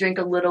had kind of drank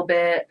a little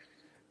bit.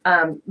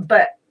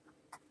 But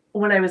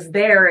when I was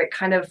there, it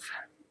kind of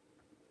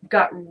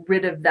got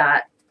rid of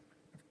that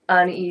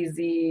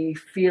uneasy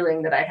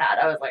feeling that I had.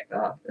 I was like,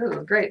 oh, this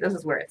is great. This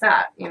is where it's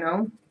at,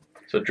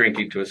 So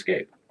drinking to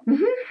escape.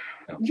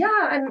 Mm-hmm.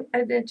 Yeah.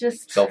 And it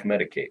just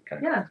self-medicate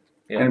kind of.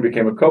 Yeah. And it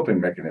became a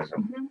coping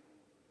mechanism. Mm-hmm.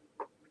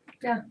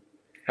 Yeah.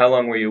 How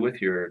long were you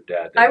with your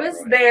dad? I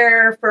was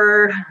there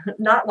for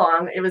not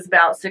long. It was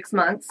about 6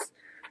 months.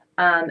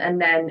 And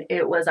then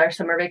it was our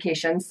summer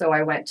vacation. So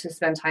I went to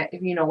spend time,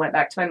 went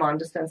back to my mom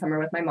to spend summer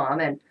with my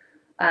mom. And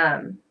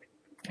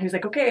he was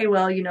like, okay,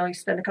 well, you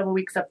spend a couple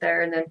weeks up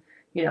there, and then,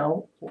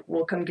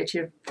 we'll come get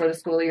you before the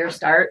school year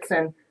starts,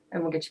 and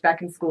we'll get you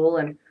back in school.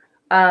 And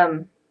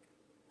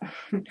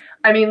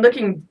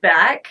looking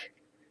back,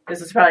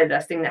 this is probably the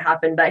best thing that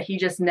happened, but he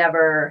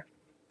never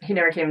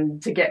came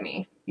to get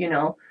me,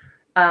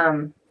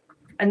 and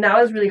that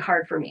was really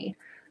hard for me.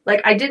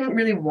 Like, I didn't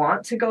really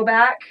want to go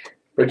back.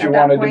 But you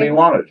wanted to be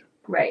wanted.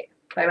 Right.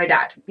 By my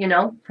dad,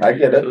 I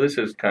get it. So this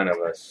is kind of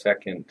a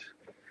second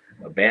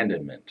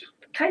abandonment.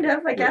 Kind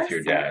of, I guess. With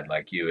your dad.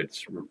 Like, you had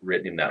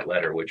written him that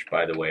letter, which,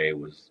 by the way,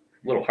 was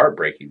a little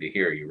heartbreaking to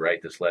hear. You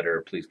write this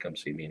letter, please come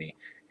see me,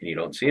 and you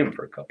don't see him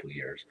for a couple of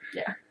years.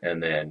 Yeah.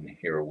 And then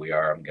here we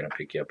are, I'm going to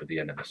pick you up at the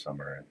end of the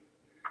summer.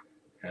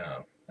 And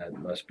that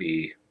must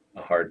be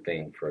a hard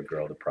thing for a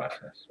girl to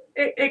process.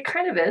 It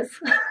kind of is.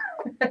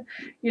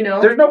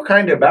 There's no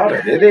kind about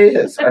it. It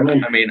is.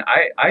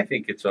 I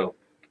think it's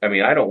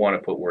I don't want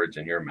to put words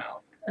in your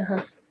mouth,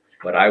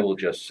 but I will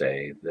just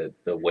say that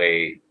the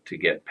way to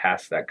get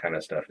past that kind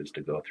of stuff is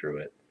to go through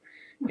it.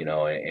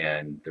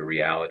 and the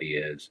reality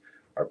is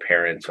our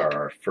parents are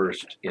our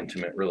first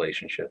intimate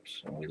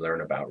relationships, and we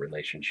learn about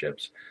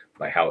relationships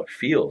by how it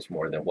feels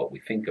more than what we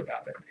think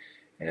about it.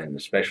 And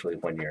especially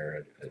when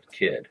you're a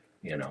kid,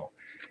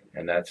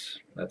 and that's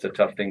a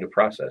tough thing to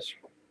process.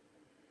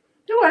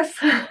 It was,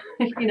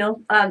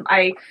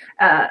 I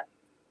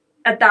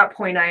at that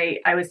point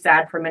I was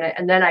sad for a minute,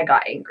 and then I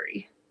got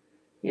angry.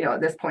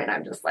 At this point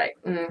I'm just like,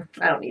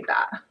 I don't need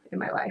that in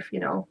my life,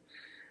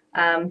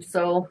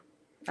 So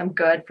I'm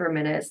good for a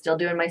minute, still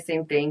doing my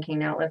same thing,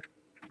 hanging out with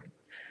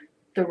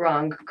the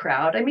wrong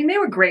crowd. I mean, they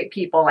were great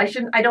people. I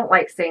don't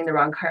like saying the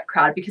wrong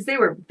crowd because they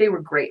were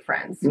great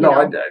friends. No,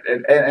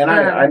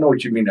 I know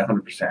what you mean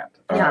 100%.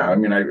 Yeah. I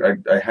mean,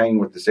 I hang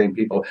with the same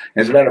people.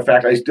 As a matter of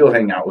fact, I still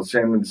hang out with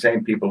the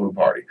same people who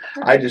party.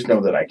 I just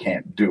know that I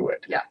can't do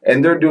it. Yeah.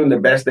 And they're doing the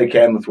best they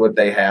can with what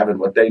they have and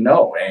what they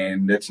know,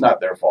 and it's not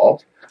their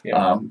fault.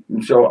 Yeah.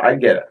 So I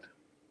get it.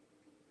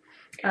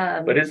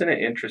 But isn't it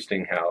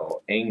interesting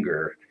how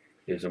anger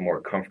is a more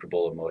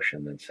comfortable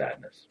emotion than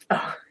sadness?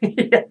 Oh,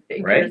 yeah,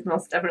 right? It's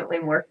most definitely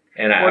more.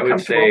 And more I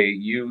would say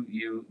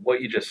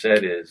what you just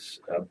said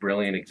is a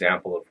brilliant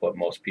example of what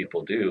most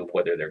people do,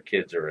 whether they're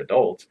kids or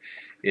adults,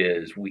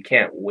 is we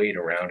can't wait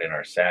around in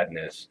our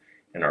sadness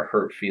and our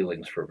hurt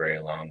feelings for very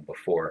long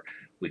before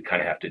we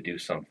kind of have to do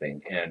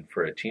something. And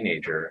for a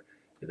teenager,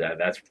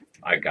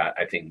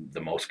 I think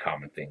the most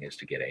common thing is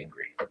to get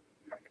angry.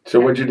 So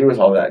what'd you do with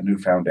all that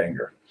newfound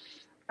anger?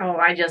 Oh,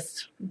 I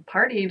just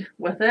partied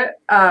with it.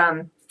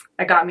 I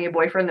got me a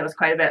boyfriend that was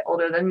quite a bit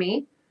older than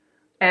me,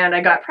 and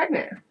I got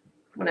pregnant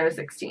when I was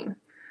 16.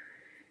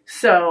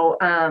 So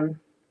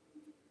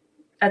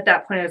at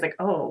that point, I was like,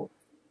 oh,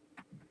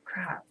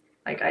 crap.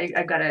 Like,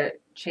 I've got to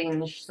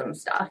change some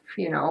stuff,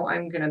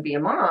 I'm going to be a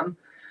mom.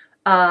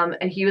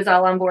 And he was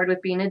all on board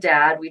with being a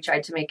dad. We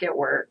tried to make it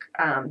work.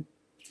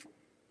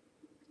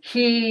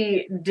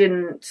 He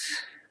didn't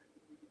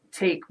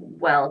take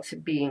well to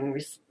being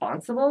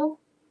responsible.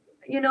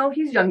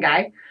 He's a young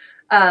guy.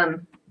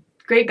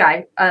 Great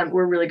guy.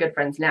 We're really good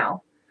friends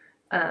now.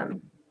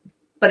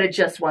 But it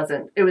just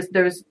wasn't. I was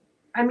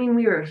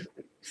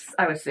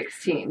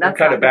 16. That's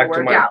kind not of back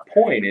gonna to work my out.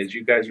 point is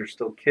you guys are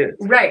still kids.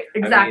 Right,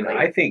 exactly.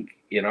 I think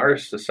in our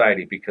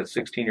society, because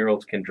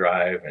 16-year-olds can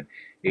drive and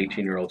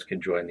 18-year-olds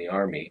can join the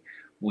Army,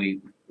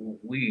 we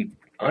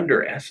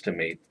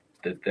underestimate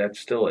that that's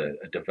still a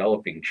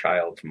developing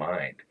child's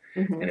mind.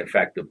 Mm-hmm. And in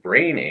fact, the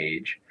brain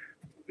age,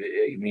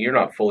 you're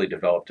not fully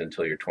developed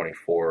until you're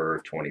 24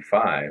 or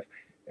 25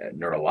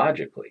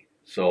 neurologically.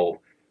 So,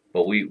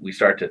 but we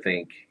start to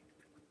think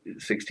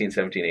 16,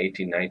 17,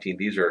 18, 19,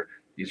 these are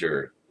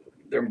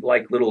they're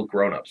like little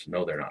grown-ups.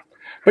 No, they're not.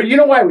 But you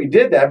know why we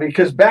did that?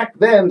 Because back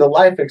then the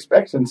life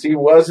expectancy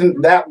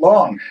wasn't that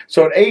long.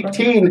 So at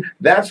 18,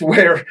 that's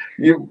where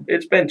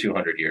It's been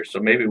 200 years, so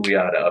maybe we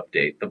ought to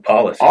update the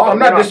policy. Oh,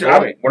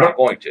 we're not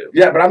going to.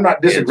 Yeah, but I'm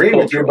not disagreeing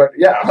with you. But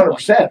yeah,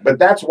 100%. But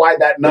that's why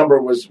that number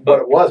was what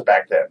it was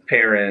back then.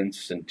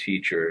 Parents and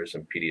teachers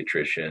and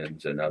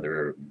pediatricians and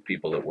other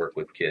people that work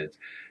with kids,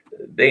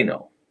 they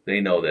know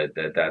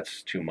that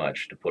that's too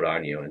much to put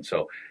on you. And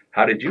so,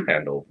 how did you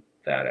handle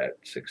that at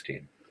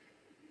 16?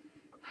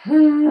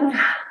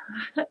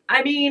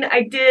 I mean,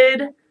 I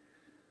did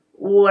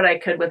what I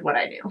could with what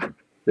I knew.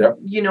 Yep.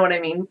 You know what I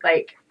mean?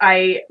 Like,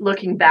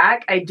 looking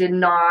back,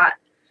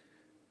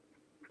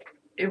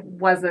 it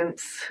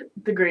wasn't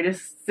the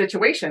greatest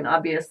situation,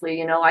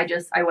 obviously.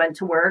 I went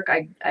to work.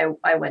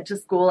 I went to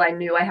school. I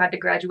knew I had to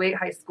graduate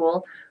high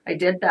school. I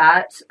did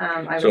that.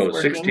 I was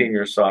working. 16,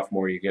 your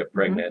sophomore, you get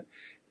pregnant. Mm-hmm.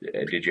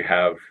 Did you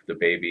have the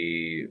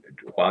baby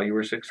while you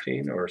were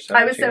 16 or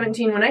 17? I was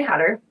 17 when I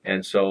had her.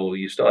 And so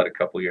you still had a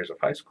couple years of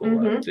high school.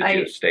 Mm-hmm. Did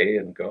you stay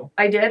and go?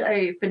 I did.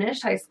 I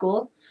finished high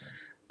school.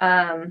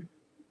 And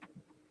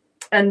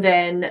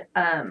then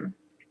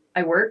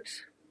I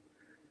worked.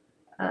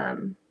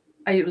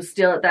 I was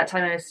still, at that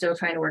time, I was still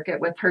trying to work it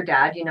with her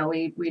dad.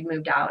 We'd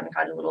moved out and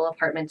got a little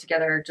apartment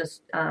together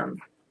just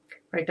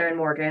right there in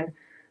Morgan.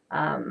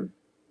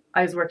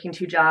 I was working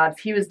 2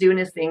 jobs. He was doing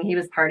his thing. He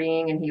was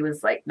partying and he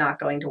was like not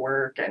going to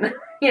work and,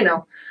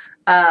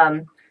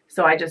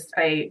 so I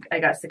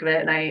got sick of it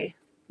and I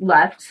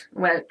left,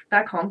 went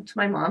back home to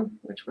my mom,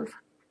 which was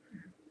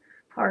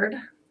hard.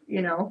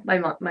 My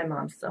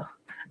mom's so,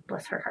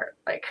 bless her heart.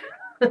 Like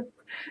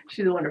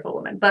she's a wonderful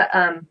woman. But,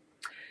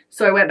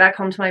 so I went back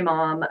home to my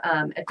mom.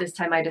 At this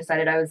time I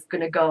decided I was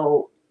going to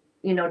go,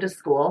 to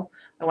school.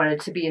 I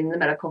wanted to be in the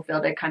medical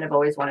field. I kind of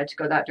always wanted to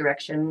go that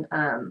direction.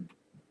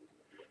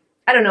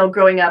 I don't know,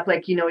 growing up,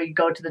 like, you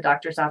go to the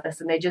doctor's office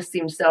and they just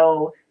seemed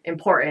so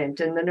important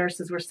and the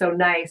nurses were so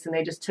nice and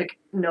they just took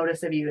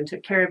notice of you and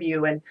took care of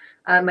you. And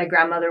my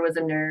grandmother was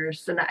a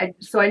nurse and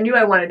so I knew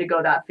I wanted to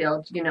go that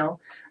field,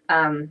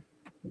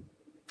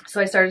 So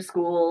I started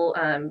school.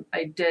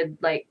 I did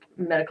like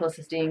medical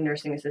assisting,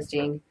 nursing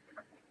assisting.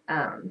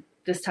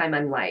 This time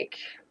I'm like,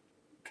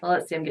 well,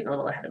 let's see, I'm getting a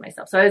little ahead of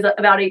myself. So I was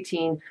about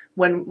 18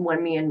 when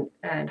me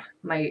and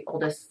my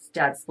oldest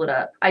dad split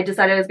up. I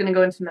decided I was going to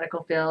go into the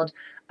medical field.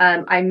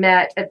 I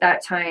met at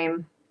that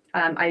time,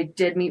 I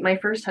did meet my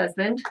first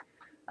husband.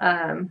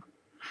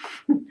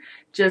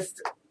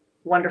 just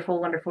wonderful,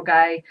 wonderful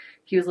guy.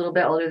 He was a little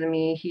bit older than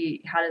me.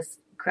 He had his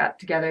crap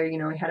together. You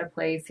know, he had a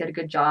place. He had a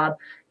good job.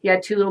 He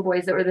had 2 little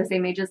boys that were the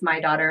same age as my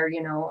daughter.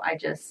 You know,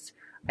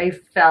 I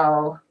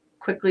fell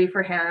quickly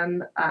for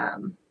him.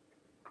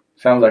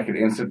 Sounds like an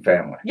instant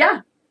family.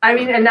 Yeah. I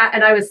mean, and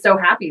I was so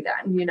happy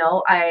then, you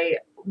know. I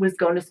was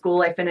going to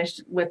school. I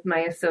finished with my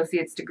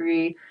associate's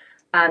degree.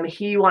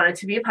 He wanted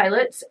to be a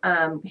pilot.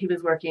 He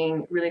was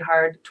working really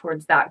hard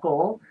towards that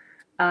goal.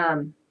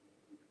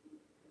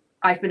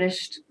 I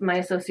finished my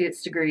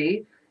associate's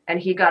degree, and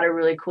he got a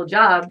really cool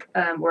job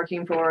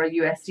working for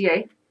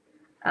USDA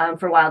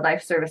for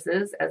Wildlife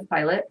Services as a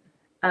pilot.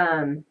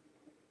 We're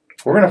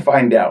going to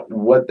find out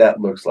what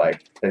that looks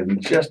like in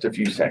just a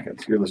few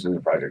seconds. You're listening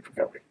to Project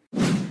Recovery.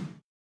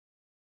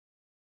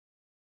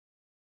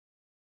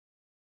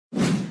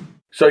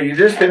 So you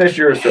just finished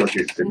your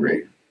associate's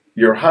degree.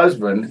 Your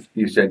husband,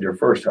 you said your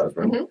first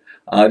husband,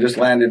 just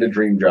landed a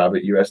dream job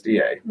at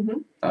USDA.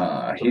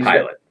 He's a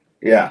pilot.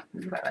 Yeah.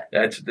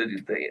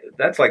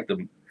 That's like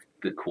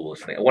the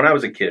coolest thing. When I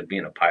was a kid,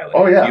 being a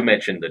pilot, you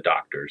mentioned the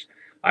doctors.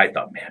 I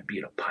thought, man,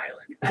 being a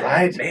pilot.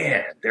 Right.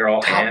 Man, they're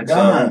all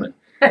handsome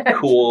and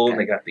cool, and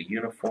they got the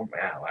uniform.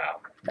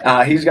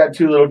 Wow. He's got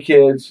 2 little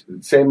kids,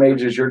 same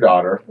age as your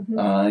daughter,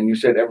 and you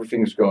said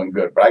everything's going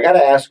good. But I got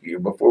to ask you,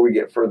 before we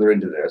get further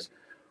into this,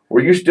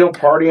 were you still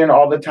partying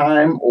all the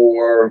time,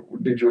 or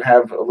did you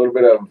have a little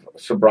bit of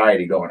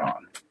sobriety going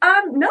on?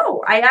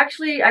 No,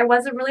 I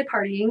wasn't really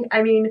partying.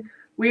 I mean,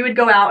 we would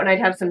go out and I'd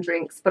have some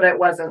drinks, but it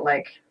wasn't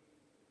like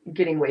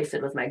getting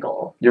wasted was my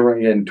goal. You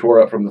weren't getting tore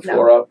up from the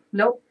floor up?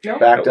 Nope.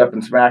 Backed up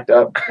and smacked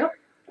up? Nope.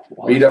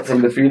 Beat up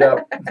from the feet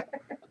up?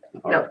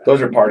 No.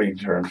 Those are partying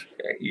terms.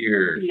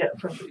 You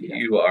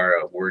are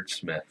a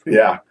wordsmith.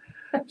 Yeah.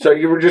 So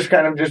you were just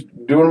kind of just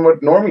doing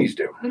what normies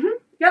do.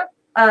 Yep.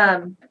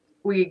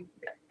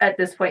 At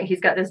this point,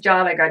 he's got this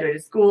job. I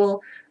graduated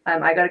school.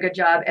 I got a good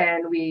job,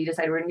 and we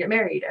decided we're going to get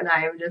married. And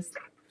I am just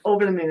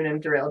over the moon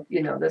and thrilled.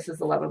 You know, this is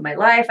the love of my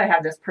life. I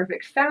have this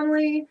perfect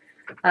family.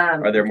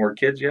 Are there more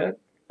kids yet?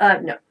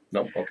 No.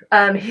 No?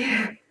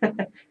 Okay.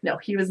 No,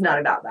 he was not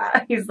about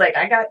that. He's like,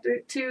 I got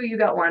 2, you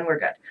got 1, we're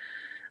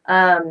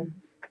good.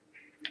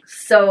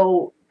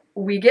 So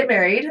we get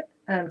married.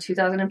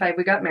 2005,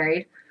 we got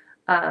married.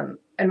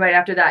 And right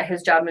after that,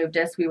 his job moved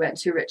us. We went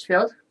to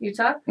Richfield,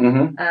 Utah.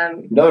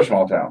 Another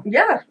small town.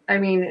 Yeah. I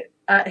mean,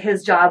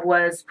 his job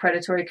was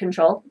predatory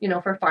control, you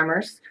know, for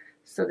farmers.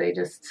 So they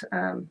just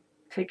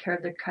take care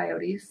of the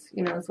coyotes,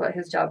 you know, is what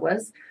his job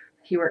was.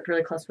 He worked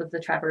really close with the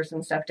trappers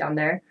and stuff down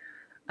there.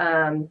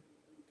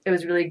 It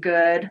was really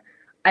good.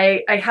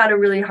 I had a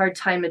really hard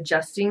time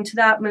adjusting to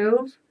that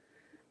move.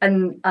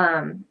 And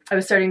I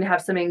was starting to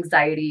have some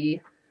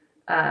anxiety.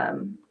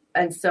 And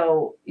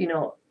so, you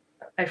know,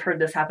 I've heard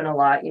this happen a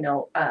lot. You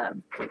know,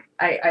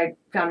 I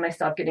found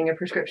myself getting a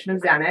prescription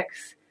of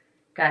Xanax.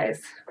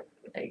 Guys,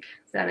 like,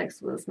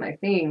 Xanax was my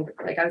thing.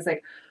 Like, I was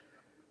like,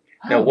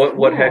 now,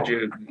 what had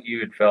you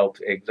had felt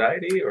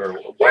anxiety, or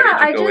why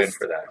did you go in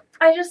for that?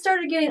 I just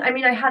started getting, I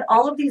mean, I had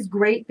all of these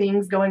great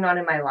things going on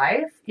in my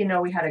life. You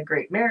know, we had a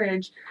great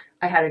marriage.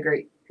 I had a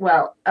great,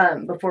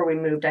 before we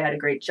moved, I had a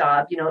great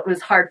job. You know, it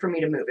was hard for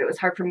me to move. It was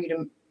hard for me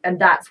to, and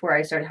that's where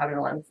I started having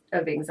a lot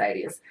of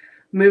anxieties.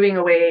 Moving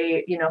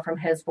away, you know, from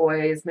his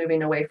boys,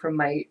 moving away from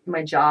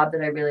my job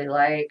that I really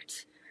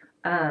liked.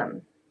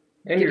 And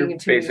your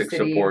basic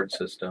support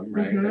system,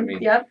 right? I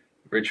mean, yep.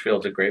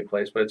 Richfield's a great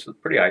place, but it's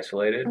pretty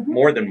isolated.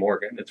 More than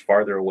Morgan. It's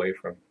farther away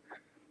from,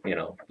 you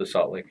know, the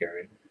Salt Lake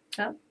area.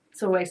 Yeah.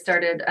 So I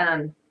started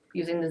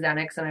using the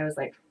Xanax, and I was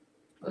like,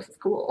 this is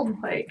cool.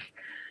 Like,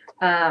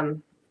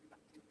 and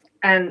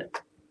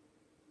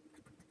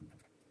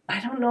I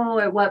don't know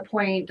at what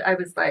point I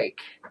was like,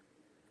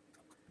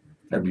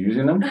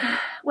 abusing them?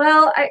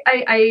 Well,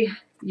 I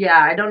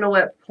don't know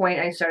what point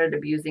I started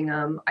abusing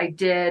them. I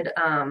did,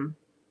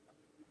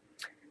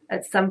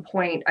 at some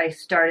point I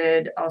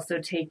started also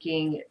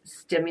taking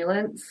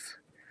stimulants,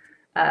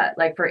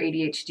 like for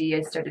ADHD,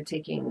 I started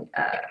taking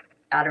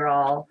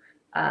Adderall.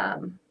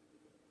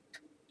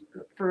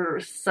 For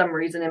some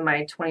reason in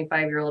my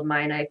 25-year-old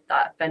mind, I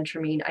thought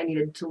Phentermine, I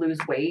needed to lose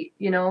weight.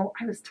 You know,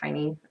 I was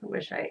tiny. I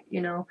wish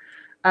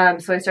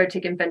so I started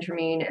taking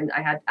Phentermine, and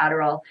I had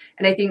Adderall.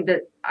 And I think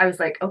that I was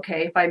like,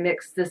 okay, if I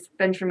mix this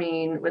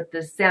Phentermine with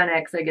this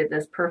Xanax, I get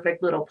this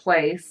perfect little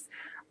place.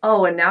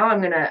 Oh, and now I'm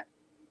going to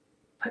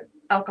put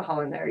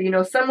alcohol in there. You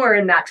know, somewhere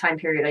in that time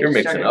period, You're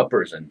mixing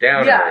uppers and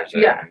downers.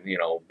 And, you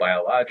know,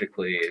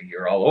 biologically,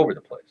 you're all over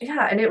the place.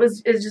 Yeah, and it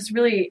was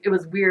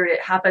weird.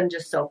 It happened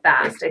just so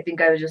fast. I think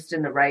I was just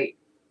in the right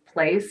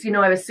place. You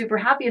know, I was super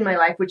happy in my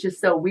life, which is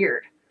so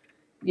weird.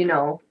 You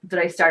know, that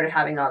I started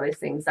having all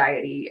this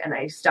anxiety, and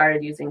I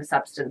started using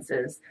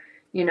substances,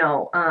 you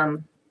know.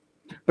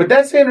 But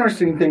that's the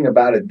interesting thing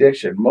about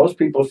addiction. Most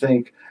people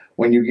think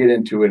when you get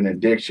into an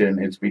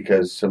addiction, it's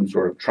because some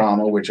sort of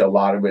trauma, which a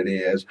lot of it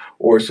is,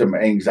 or some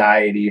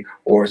anxiety,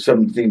 or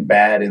something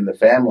bad in the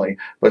family.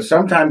 But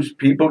sometimes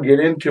people get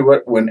into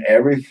it when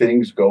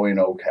everything's going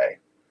okay,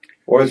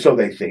 or so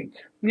they think.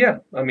 Yeah,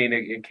 I mean,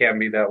 it can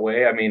be that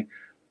way. I mean,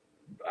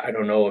 I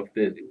don't know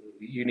if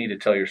you need to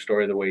tell your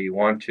story the way you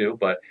want to,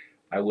 but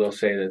I will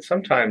say that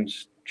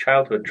sometimes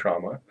childhood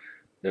trauma,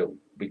 that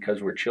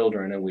because we're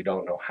children and we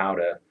don't know how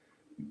to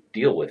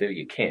deal with it,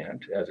 you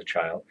can't as a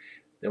child,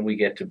 then we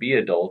get to be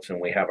adults and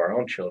we have our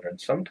own children.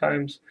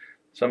 Sometimes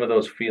some of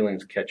those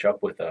feelings catch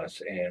up with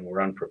us and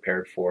we're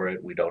unprepared for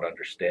it. We don't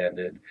understand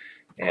it.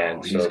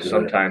 And so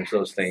sometimes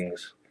those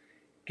things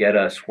get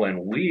us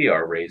when we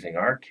are raising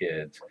our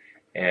kids,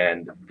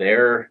 and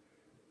their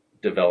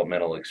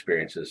developmental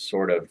experiences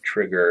sort of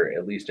trigger,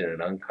 at least in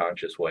an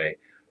unconscious way,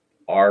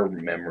 our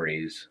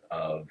memories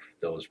of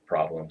those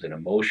problems. And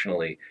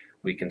emotionally,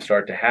 we can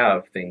start to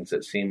have things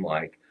that seem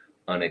like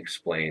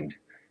unexplained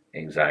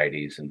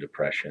anxieties and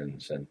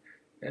depressions.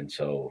 And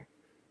so,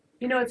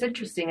 you know, it's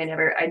interesting.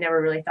 I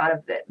never really thought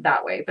of it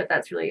that way, but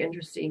that's really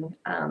interesting.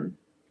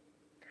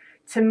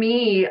 To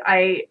me,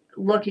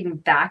 looking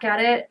back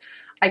at it,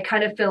 I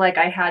kind of feel like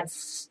I had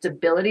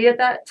stability at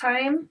that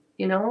time,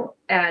 you know,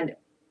 and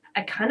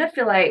I kind of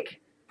feel like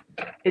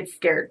it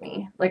scared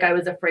me. Like I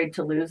was afraid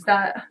to lose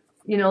that,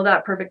 you know,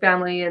 that perfect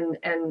family.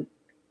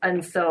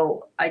 And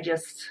so I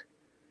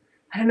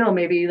don't know,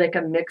 maybe like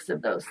a mix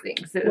of those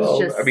things. It was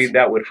just, I mean,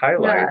 that would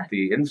highlight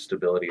the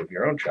instability of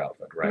your own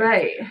childhood,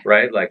 right?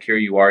 Right. Like here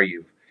you are,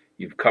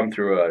 you've come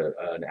through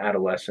an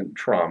adolescent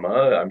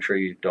trauma. I'm sure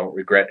you don't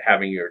regret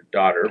having your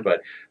daughter,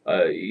 but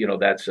you know,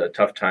 that's a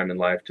tough time in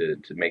life to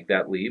make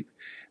that leap.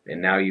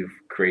 And now you've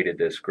created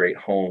this great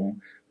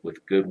home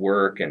with good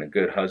work and a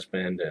good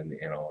husband, and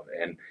you know,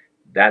 and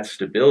that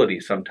stability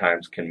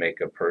sometimes can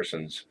make a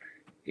person's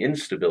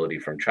instability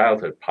from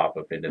childhood pop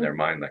up into their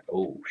mind, like,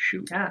 oh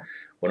shoot,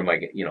 what am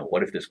I, you know,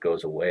 what if this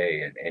goes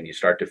away? And you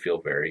start to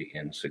feel very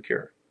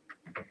insecure.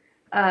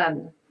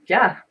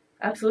 Yeah,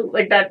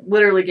 absolutely. Like that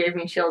literally gave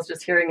me chills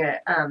just hearing it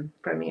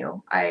from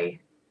you.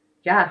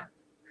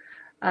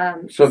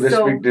 So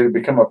did it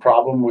become a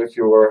problem with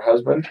your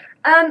husband?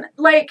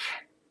 Like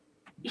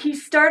he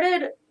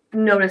started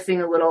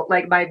noticing a little,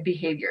 like my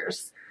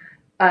behaviors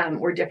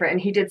were different.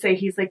 And he did say,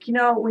 he's like, you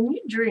know, when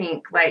you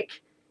drink,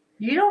 like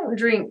you don't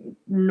drink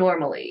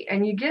normally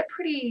and you get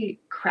pretty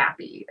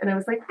crappy. And I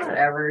was like,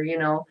 whatever, you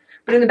know,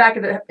 but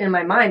in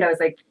my mind, I was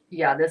like,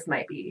 yeah, this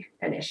might be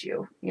an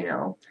issue, you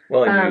know?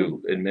 Well, and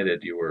you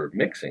admitted you were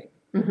mixing,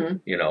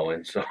 you know,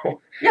 and so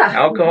yeah,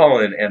 alcohol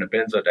and a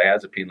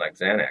benzodiazepine like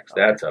Xanax,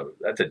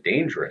 that's a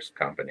dangerous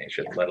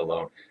combination, let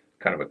alone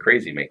kind of a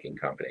crazy making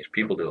combination.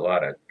 People do a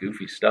lot of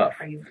goofy stuff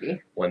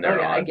when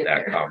they're on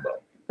that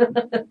combo.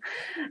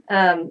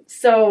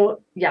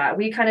 So yeah,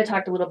 we kind of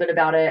talked a little bit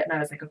about it and I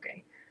was like,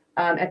 okay.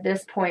 At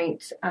this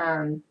point,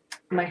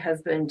 my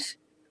husband,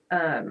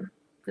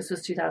 this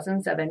was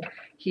 2007,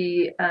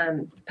 he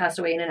passed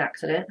away in an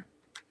accident.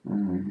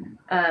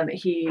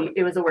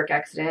 It was a work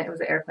accident. It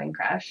was an airplane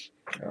crash.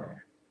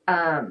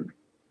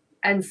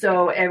 And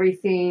so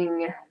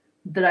everything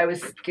that I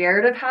was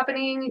scared of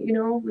happening, you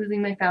know,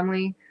 losing my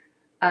family,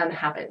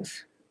 happened.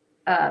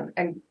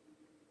 And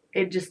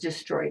it just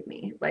destroyed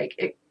me. Like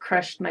it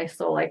crushed my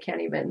soul. I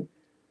can't even,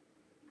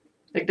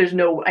 like,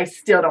 I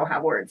still don't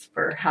have words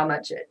for how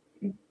much it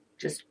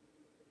just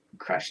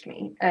crushed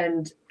me.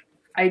 And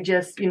I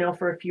just, you know,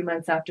 for a few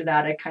months after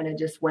that, I kind of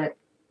just went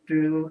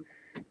through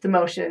the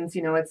motions.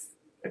 You know, it's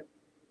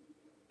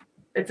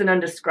an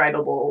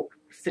undescribable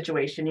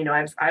situation. You know,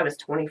 I was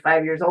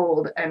 25 years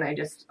old and I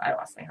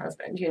lost my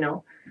husband, you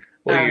know.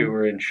 Well, you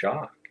were in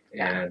shock,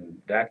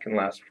 and that can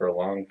last for a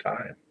long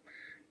time.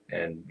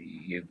 And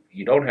you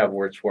don't have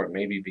words for it,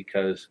 maybe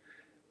because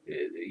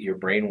your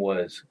brain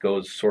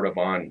goes sort of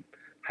on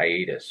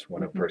hiatus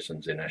when a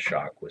person's in a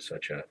shock with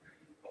such a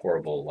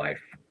horrible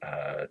life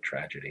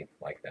tragedy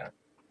like that.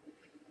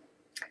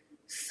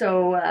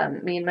 So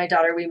me and my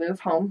daughter, we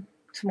moved home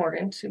to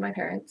Morgan to my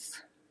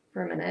parents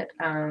for a minute.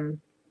 I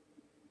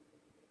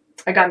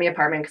got me an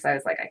apartment because I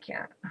was like, I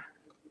can't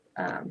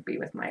be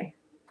with my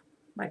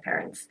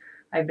parents.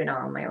 I've been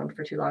on my own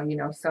for too long, you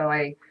know. So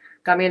I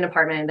got me an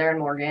apartment there in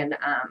Morgan.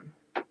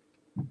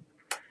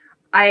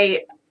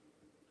 I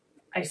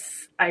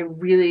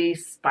really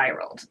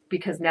spiraled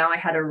because now I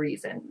had a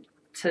reason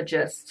to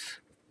just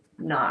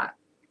not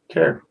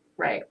care.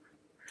 Right.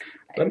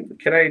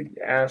 Can I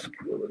ask,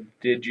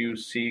 did you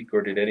seek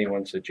or did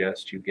anyone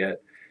suggest you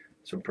get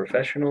some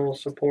professional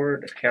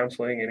support,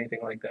 counseling, anything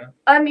like that?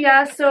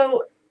 Yeah,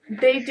 so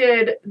they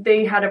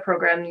had a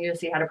program, the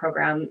USC had a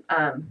program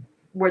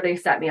where they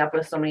set me up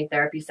with so many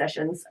therapy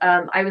sessions.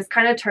 I was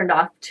kind of turned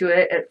off to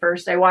it at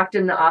first. I walked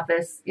in the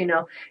office, you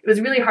know, it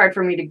was really hard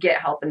for me to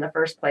get help in the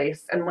first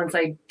place. And once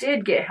I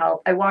did get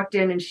help, I walked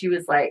in and she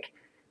was like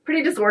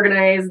pretty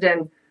disorganized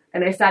and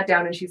I sat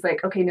down and she's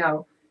like, okay,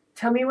 now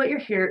tell me why you're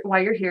here.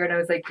 And I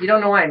was like, you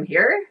don't know why I'm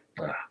here?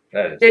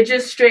 It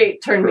just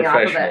straight turned me off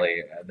of it.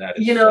 Professionally, that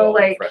is, you know,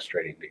 so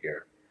frustrating to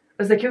hear.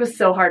 I was like, it was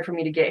so hard for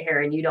me to get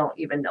here and you don't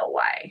even know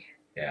why.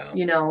 Yeah.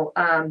 You know,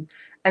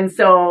 and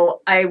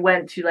so I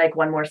went to like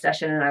one more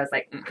session and I was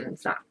like,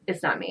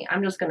 it's not me.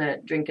 I'm just going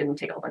to drink and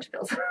take a whole bunch of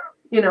pills,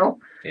 you know?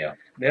 Yeah.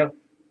 Yeah.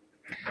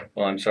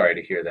 Well, I'm sorry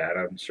to hear that.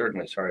 I'm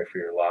certainly sorry for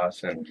your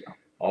loss, and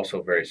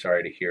also very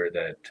sorry to hear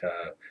that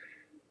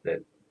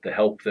the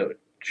help that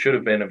should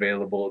have been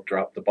available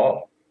dropped the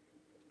ball.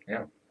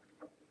 Yeah.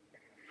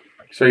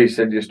 So you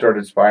said you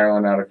started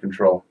spiraling out of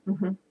control.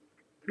 Mm-hmm.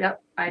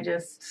 Yep.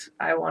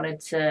 I wanted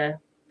to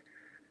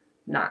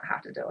not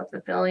have to deal with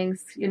the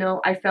feelings. You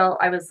know, I felt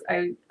I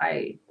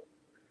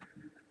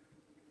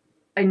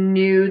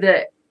knew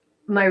that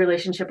my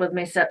relationship with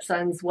my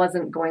stepsons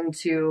wasn't going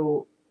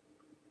to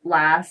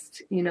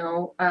last, you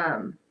know.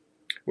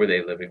 Were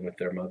they living with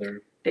their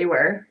mother? They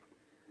were.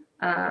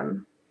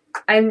 And,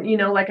 you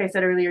know, like I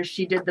said earlier,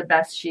 she did the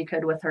best she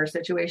could with her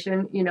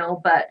situation, you know,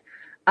 but,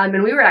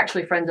 and we were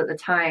actually friends at the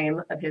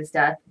time of his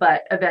death,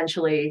 but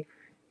eventually,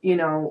 you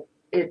know,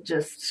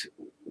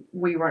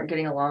 we weren't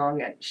getting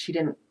along, and she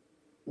didn't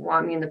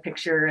want me in the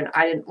picture, and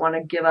I didn't want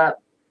to give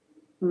up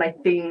my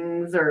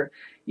things, or,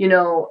 you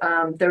know,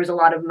 there was a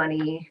lot of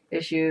money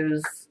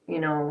issues, you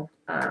know,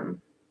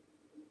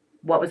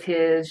 what was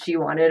his, she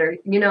wanted, or,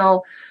 you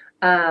know,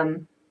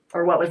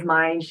 or what was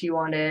mine, she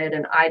wanted,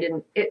 and I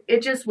didn't,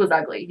 it just was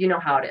ugly. You know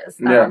how it is.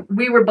 Yeah.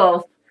 We were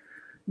both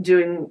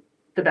doing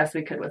the best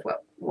we could with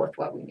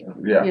what we knew.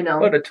 Yeah. You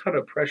know? But a ton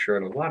of pressure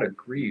and a lot of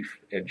grief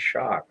and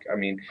shock. I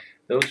mean,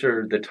 those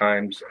are the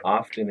times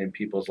often in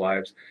people's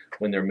lives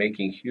when they're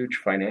making huge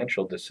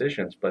financial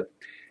decisions, but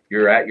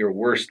you're at your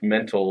worst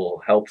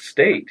mental health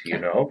state, you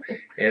know,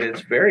 and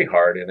it's very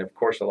hard. And of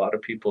course, a lot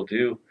of people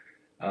do,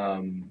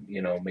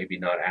 you know, maybe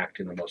not act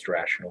in the most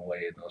rational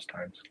way in those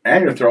times.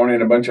 And you're throwing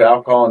in a bunch of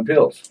alcohol and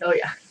pills. Oh,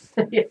 yeah.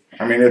 Yeah.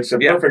 I mean, it's a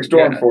perfect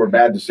storm for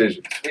bad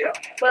decisions. Yeah.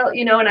 Well,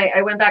 you know, and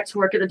I went back to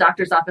work at the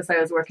doctor's office I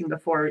was working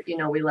before, you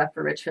know, we left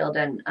for Richfield,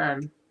 and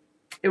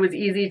it was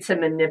easy to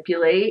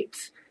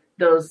manipulate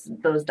those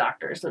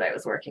doctors that I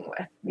was working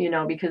with, you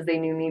know, because they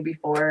knew me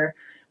before.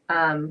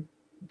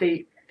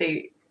 They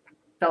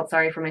felt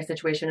sorry for my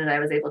situation, and I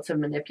was able to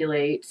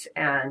manipulate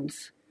and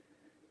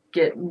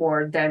get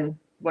more than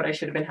what I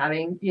should have been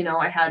having. You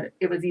know,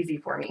 it was easy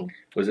for me.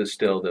 Was it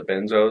still the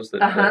benzos, the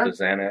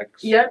Xanax?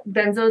 Yep,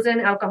 benzos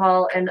and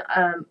alcohol, and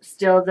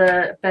still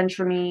the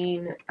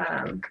phentermine,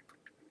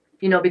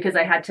 you know, because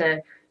I had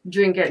to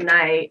drink at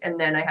night and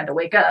then I had to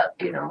wake up,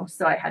 you know,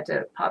 so I had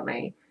to pop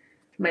my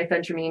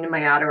phentermine and my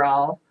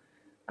Adderall.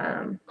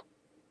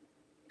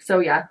 So,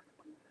 yeah.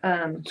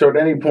 So at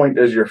any point,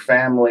 does your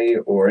family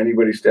or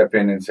anybody step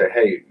in and say,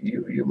 hey,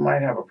 you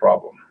might have a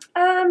problem?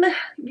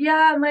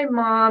 Yeah, my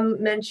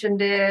mom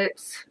mentioned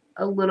it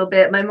a little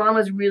bit. My mom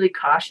was really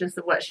cautious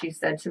of what she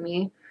said to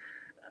me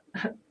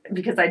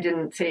because I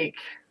didn't take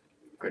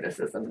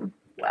criticism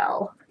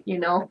well, you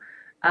know.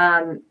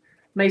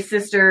 My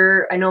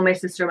sister and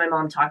my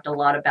mom talked a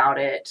lot about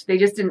it. They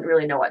just didn't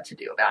really know what to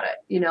do about it,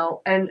 you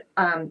know. And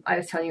I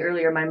was telling you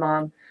earlier, my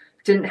mom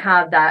didn't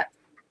have that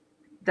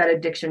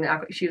addiction.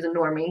 She was a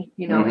normie,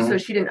 you know, so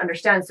she didn't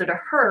understand. So to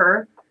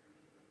her,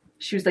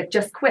 she was like,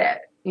 just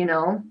quit, you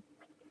know.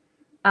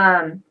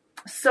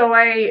 So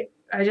I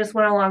just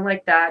went along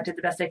like that, did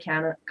the best I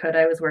could.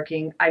 I was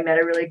working. I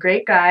met a really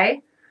great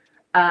guy.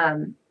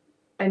 And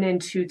in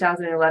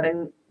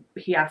 2011,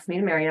 he asked me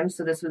to marry him.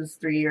 So this was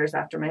 3 years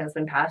after my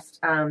husband passed.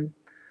 So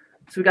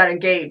we got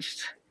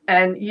engaged,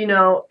 and, you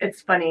know,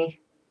 it's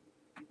funny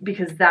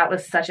because that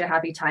was such a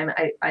happy time.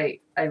 I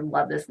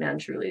love this man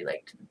truly,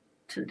 like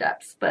to the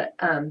depths, but,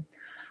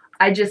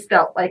 I just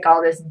felt like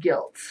all this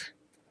guilt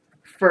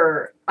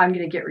for I'm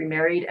going to get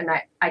remarried and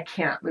I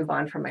can't move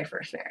on from my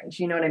first marriage.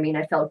 You know what I mean?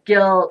 I felt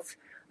guilt.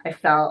 I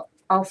felt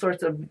all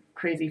sorts of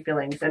crazy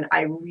feelings, and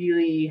I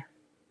really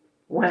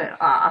went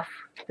off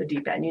the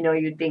deep end. You know,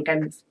 you'd think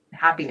I'm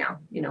happy now,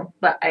 you know,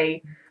 but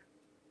I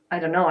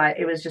don't know.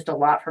 It was just a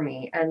lot for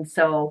me. And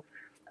so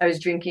I was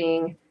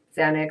drinking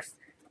Xanax,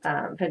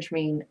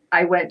 phentermine.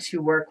 I went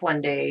to work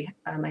one day.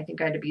 I think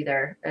I had to be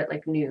there at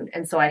like noon.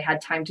 And so I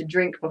had time to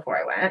drink before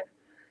I went.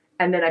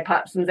 And then I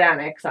popped some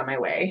Xanax on my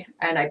way,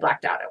 and I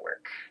blacked out at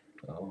work.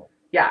 Oh.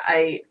 Yeah,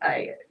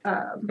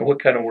 And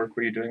what kind of work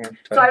were you doing at the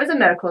time? So I was a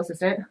medical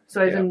assistant.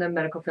 So I was in the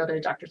medical field at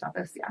a doctor's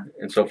office, yeah.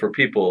 And so for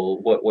people,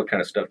 what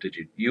kind of stuff did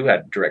you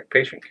had direct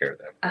patient care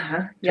then?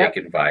 Uh-huh, yep.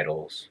 Taking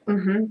vitals.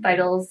 Mm-hmm,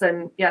 vitals,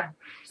 and yeah,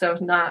 so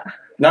not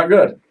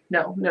good.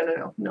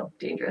 No,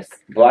 dangerous.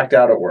 Blacked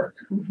out at work.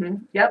 Mm-hmm,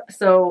 yep,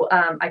 so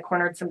I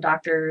cornered some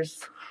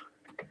doctors,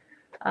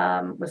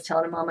 was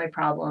telling them all my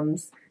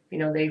problems. You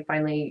know, they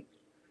finally,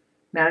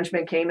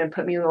 management came and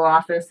put me in the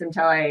office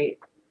until I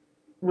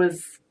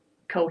was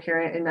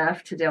coherent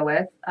enough to deal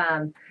with.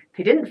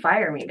 They didn't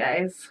fire me,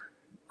 guys.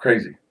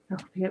 Crazy. No,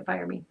 they didn't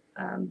fire me.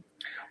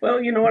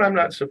 Well, you know what? I'm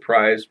not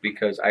surprised,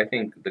 because I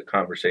think the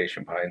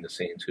conversation behind the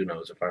scenes, who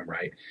knows if I'm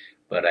right,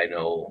 but I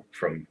know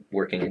from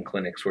working in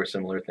clinics where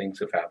similar things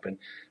have happened,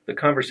 the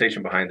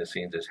conversation behind the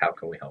scenes is, how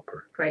can we help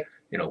her? Right.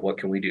 You know, what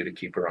can we do to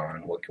keep her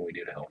on? What can we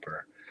do to help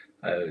her?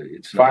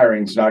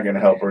 Firing's not going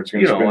to help her. It's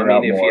going to spin her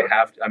out more.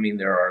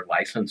 There are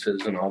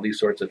licenses and all these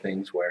sorts of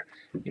things where,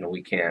 you know,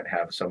 we can't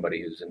have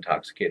somebody who's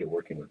intoxicated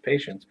working with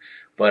patients.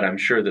 But I'm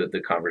sure that the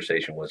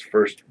conversation was,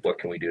 first, what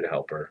can we do to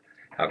help her?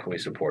 How can we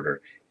support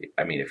her?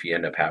 I mean, if you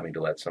end up having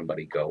to let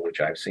somebody go, which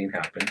I've seen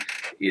happen,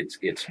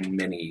 it's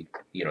many,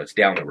 you know, it's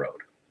down the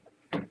road.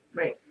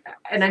 Right.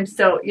 and I'm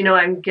so,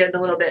 I'm getting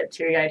a little bit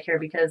teary-eyed here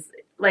because,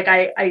 like,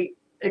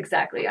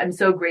 exactly, I'm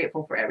so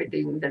grateful for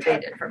everything that they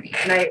did for me.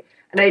 And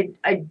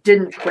I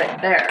didn't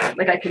quit there.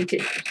 Like, I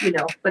continued,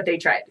 but they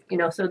tried,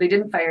 so they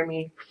didn't fire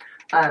me.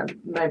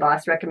 My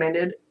boss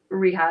recommended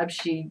rehab.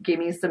 She gave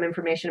me some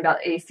information about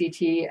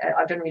ACT at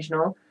Ogden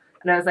Regional.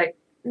 And I was like,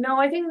 no,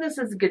 I think this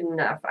is good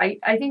enough. I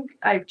think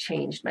I've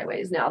changed my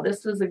ways now.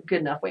 This was a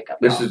good enough wake up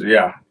call. This is,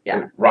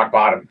 rock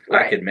bottom.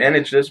 I can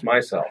manage this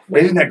myself.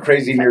 Isn't that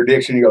crazy in your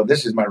addiction? You go,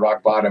 this is my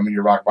rock bottom, and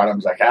your rock bottom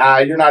is like,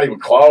 you're not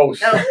even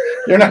close. No.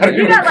 You're not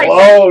even got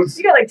close.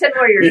 You got like 10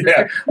 more years.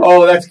 Yeah.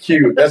 Oh, that's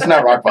cute. That's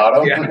not rock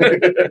bottom.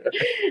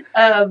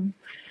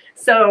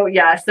 So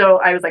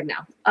I was like, no.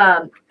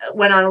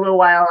 Went on a little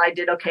while. I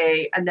did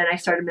okay. And then I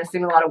started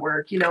missing a lot of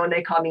work, and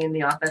they called me in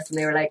the office and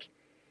they were like,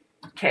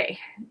 okay,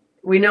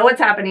 we know what's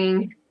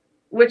happening,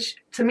 which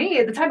to me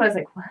at the time I was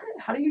like, what?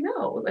 How do you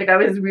know? Like, I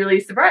was really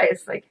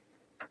surprised. Like,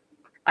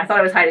 I thought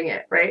I was hiding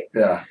it. Right.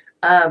 Yeah.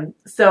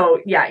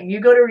 So yeah, you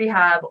go to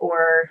rehab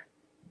or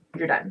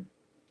you're done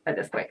at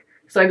this point.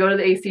 So I go to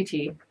the ACT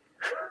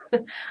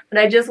and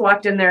I just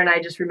walked in there and I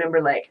just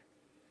remember, like,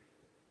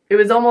 it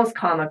was almost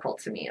comical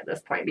to me at this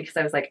point because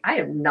I was like, I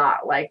am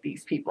not like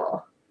these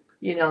people.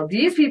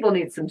 These people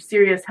need some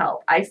serious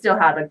help. I still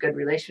have a good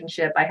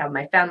relationship. I have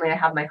my family. I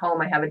have my home.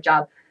 I have a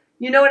job.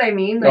 You know what I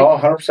mean? Like,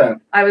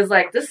 100%. I was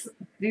like,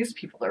 these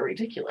people are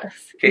ridiculous.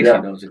 Casey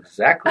knows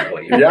exactly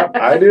what you Yeah,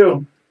 I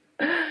do.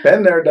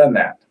 Been there, done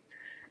that.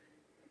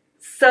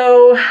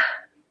 So.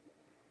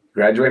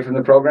 Graduate from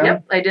the program?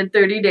 Yep, I did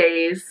 30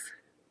 days.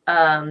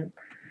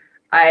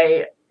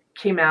 I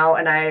came out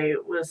and I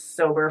was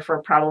sober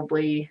for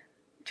probably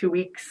 2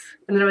 weeks.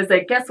 And then I was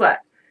like, guess what?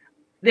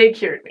 They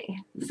cured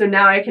me. So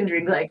now I can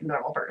drink like a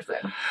normal person.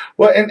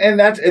 Well, and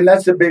that's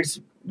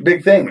the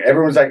big thing.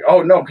 Everyone's like,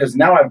 oh no, because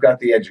now I've got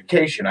the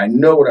education. I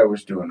know what I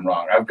was doing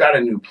wrong. I've got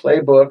a new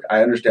playbook.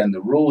 I understand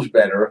the rules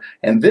better.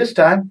 And this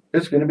time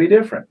it's going to be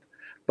different.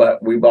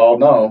 But we all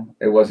know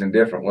it wasn't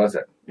different, was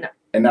it? No.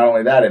 And not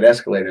only that, it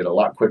escalated a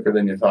lot quicker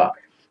than you thought.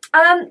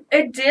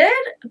 It did,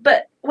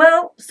 but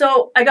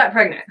so I got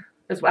pregnant.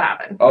 Is what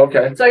happened.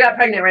 Okay. So I got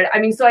pregnant, right?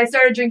 So I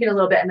started drinking a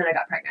little bit and then I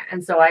got pregnant.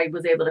 And so I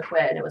was able to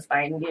quit and it was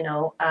fine,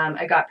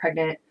 I got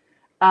pregnant.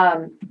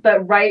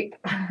 But right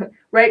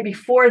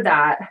before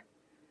that,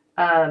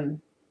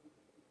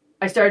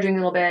 I started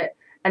drinking a little bit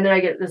and then I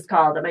get this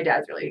call that my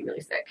dad's really,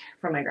 really sick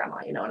from my grandma,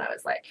 and I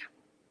was like,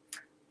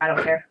 I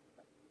don't care.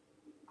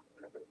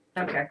 I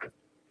don't care.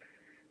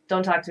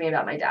 Don't talk to me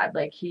about my dad.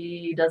 Like,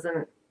 he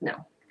doesn't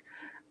know.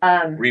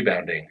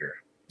 Rebound anger.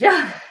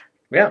 Yeah.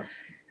 Yeah.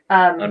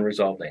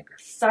 Unresolved anger.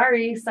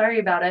 Sorry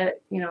about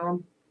it.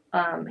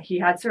 He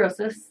had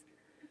cirrhosis,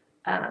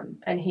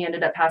 and he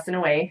ended up passing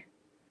away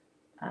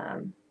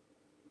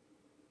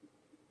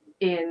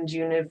in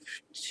June of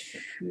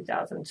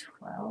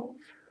 2012.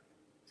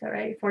 Is that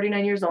right?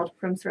 49 years old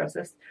from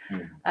cirrhosis.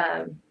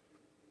 I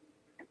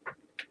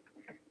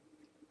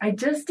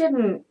just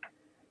didn't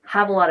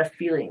have a lot of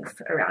feelings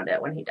around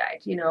it when he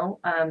died.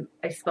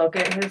 I spoke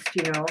at his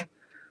funeral,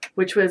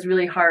 which was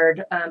really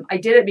hard. I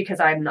did it because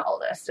I'm the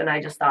oldest, and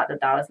I just thought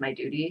that was my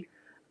duty.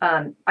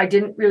 I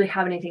didn't really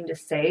have anything to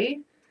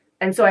say,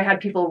 and so I had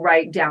people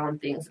write down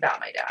things about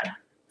my dad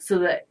so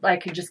that I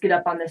could just get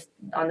up on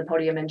the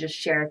podium and just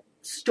share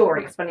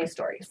stories, funny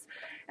stories.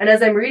 And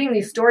as I'm reading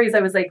these stories,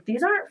 I was like,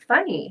 these aren't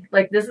funny.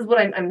 Like, this is what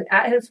I'm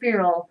at his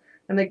funeral.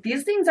 I'm like,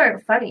 these things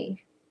aren't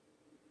funny.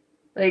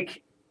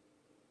 Like,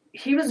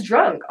 he was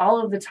drunk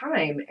all of the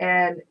time,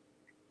 and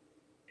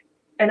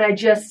I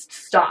just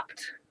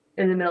stopped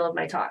in the middle of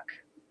my talk.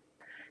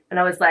 And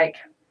I was like,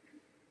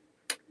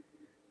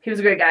 he was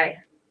a great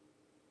guy.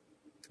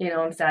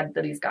 I'm sad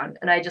that he's gone.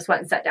 And I just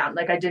went and sat down.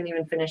 Like, I didn't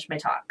even finish my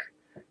talk.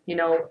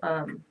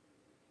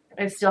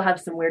 I still have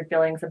some weird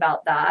feelings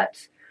about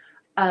that.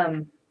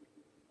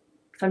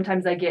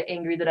 Sometimes I get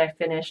angry that I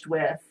finished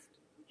with,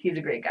 he's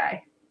a great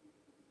guy.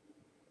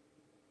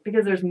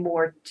 Because there's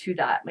more to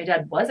that. My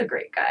dad was a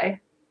great guy.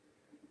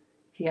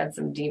 He had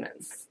some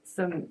demons.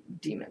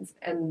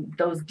 And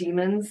those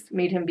demons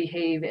made him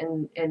behave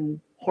in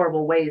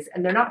horrible ways.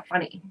 And they're not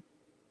funny,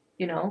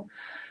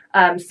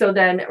 So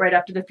then right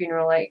after the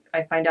funeral, I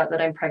find out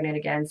that I'm pregnant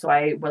again. So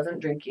I wasn't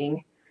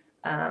drinking.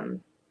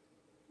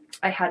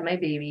 I had my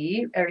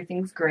baby.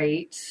 Everything's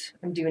great.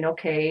 I'm doing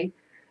okay.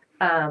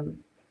 My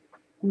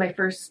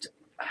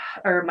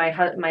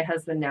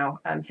husband now,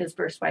 his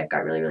first wife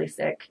got really, really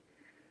sick.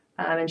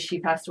 And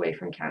she passed away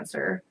from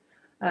cancer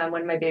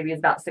when my baby was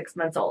about 6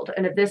 months old.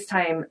 And at this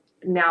time,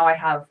 now I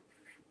have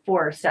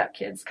 4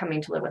 stepkids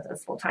coming to live with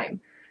us full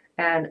time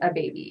and a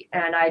baby.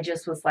 And I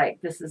just was like,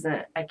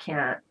 I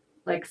can't,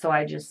 so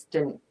I just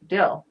didn't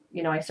deal.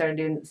 I started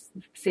doing the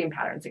same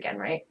patterns again,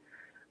 right?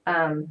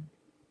 I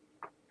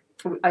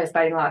was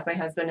fighting a lot with my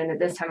husband. And at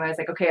this time I was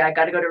like, okay, I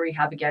got to go to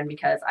rehab again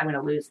because I'm going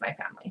to lose my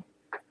family.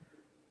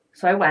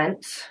 So I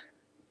went,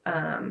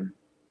 I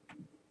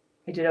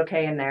did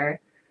okay in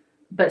there,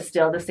 but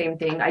still the same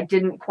thing. I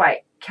didn't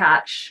quite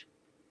catch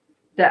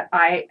that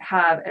I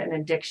have an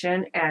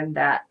addiction and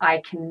that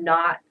I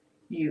cannot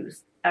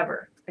use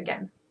ever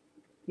again.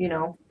 You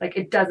know, like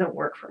it doesn't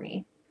work for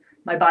me.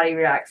 My body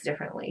reacts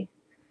differently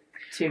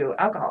to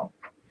alcohol.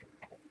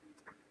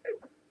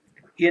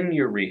 In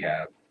your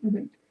rehab,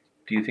 Mhm.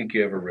 do you think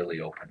you ever really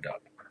opened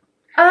up?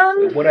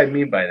 Um, What I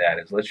mean by that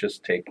is, let's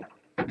just take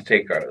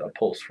a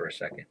pulse for a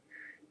second.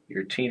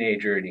 You're a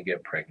teenager and you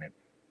get pregnant.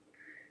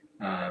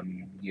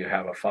 You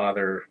have a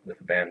father that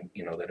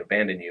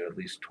abandoned you at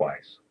least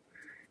twice,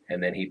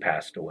 and then he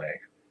passed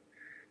away.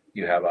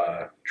 You have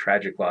a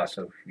tragic loss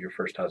of your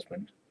first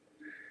husband.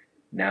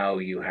 Now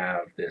you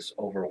have this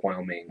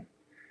overwhelming,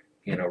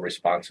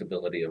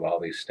 responsibility of all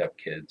these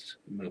stepkids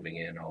moving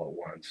in all at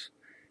once,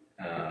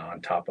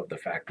 on top of the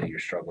fact that you're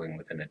struggling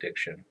with an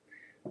addiction.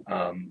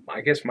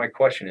 I guess my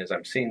question is,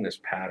 I'm seeing this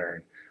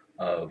pattern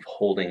of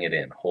holding it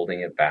in, holding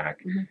it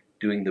back, Mhm.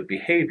 doing the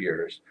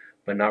behaviors,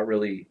 but not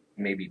really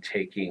maybe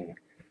taking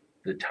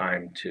the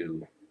time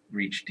to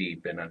reach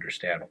deep and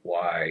understand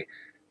why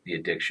the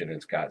addiction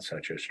has got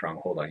such a strong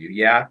hold on you.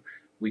 Yeah,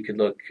 we could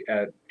look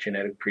at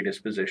genetic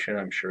predisposition.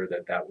 I'm sure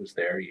that was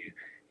there. You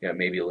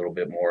maybe a little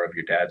bit more of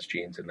your dad's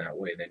genes in that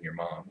way than your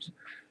mom's.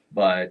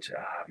 But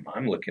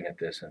I'm looking at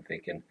this and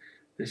thinking,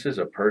 this is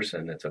a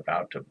person that's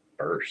about to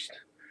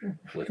burst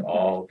with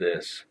all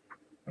this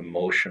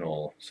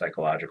emotional,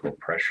 psychological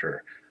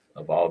pressure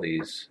of all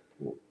these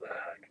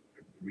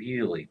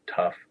really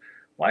tough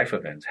life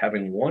events.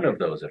 Having one of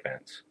those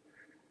events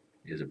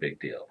is a big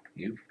deal.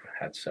 You've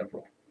had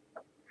several.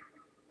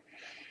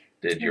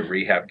 Did your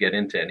rehab get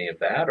into any of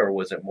that, or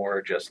was it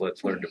more just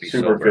let's learn to be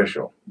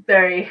Superficial.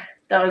 that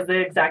was the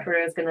exact word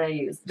I was going to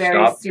use. Very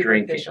Stop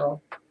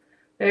superficial.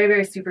 Very,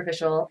 very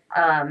superficial.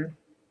 I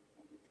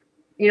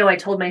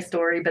told my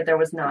story, but there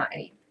was not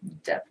any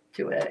depth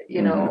to it,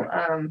 you know.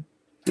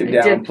 You It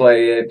did-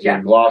 downplay it, yeah.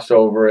 you gloss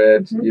over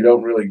it, Mhm. you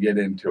don't really get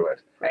into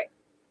it.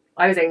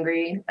 I was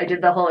angry. I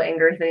did the whole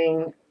anger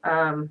thing.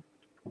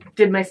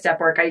 Did my step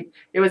work.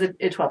 It was a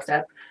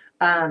 12-step,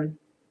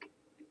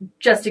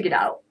 just to get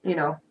out.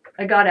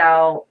 I got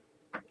out,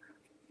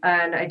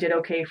 and I did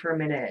okay for a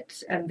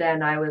minute, and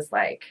then I was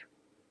like,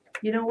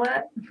 you know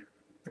what?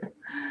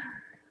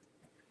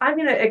 I'm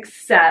gonna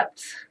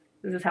accept.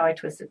 This is how I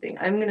twisted things.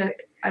 I'm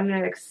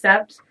gonna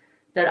accept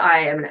that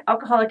I am an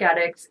alcoholic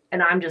addict,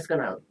 and I'm just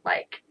gonna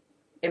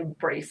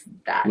embrace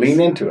that. Lean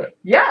into it.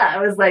 Yeah, I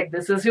was like,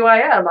 this is who I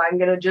am. I'm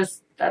going to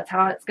that's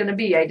how it's going to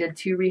be. I did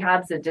 2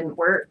 rehabs. It didn't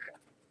work.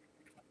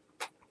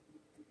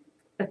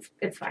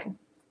 It's fine.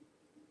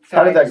 So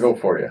How did that go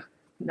for you?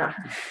 Not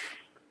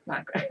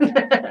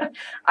good.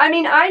 I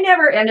mean, I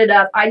never ended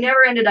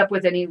up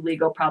with any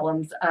legal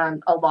problems.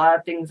 A lot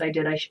of things I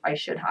did, I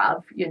should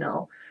have,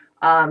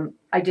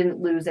 I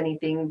didn't lose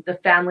anything. The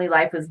family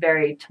life was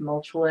very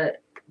tumultuous.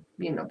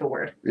 The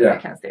word. Yeah. I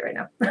can't say it right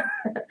now.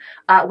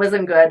 It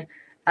wasn't good.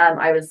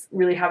 I was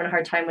really having a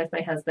hard time with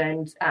my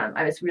husband.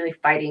 I was really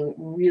fighting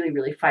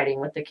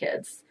with the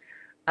kids.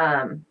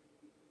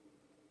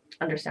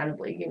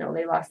 Understandably,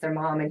 they lost their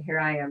mom, and here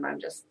I am. I'm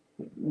just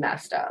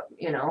messed up.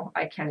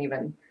 I can't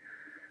even.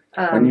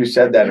 When you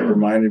said that, it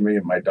reminded me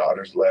of my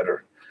daughter's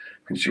letter.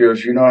 And she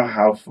goes, you know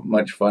how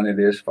much fun it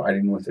is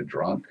fighting with a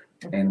drunk?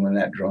 And when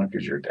that drunk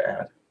is your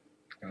dad.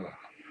 Ugh.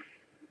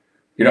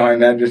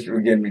 And that just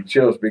gave me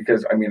chills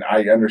because,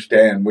 I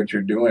understand what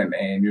you're doing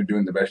and you're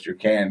doing the best you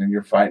can and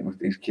you're fighting with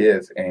these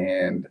kids.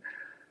 And,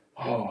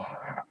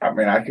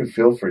 I can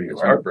feel for you.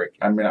 It's heartbreaking.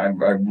 I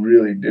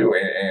really do.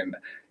 And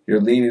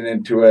you're leaning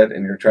into it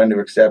and you're trying to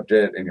accept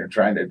it and you're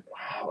trying to,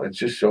 it's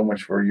just so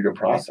much for you to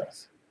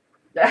process.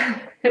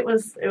 It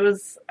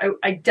was,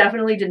 I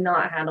definitely did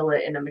not handle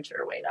it in a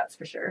mature way. That's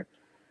for sure.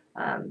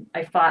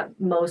 I fought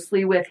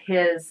mostly with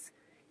his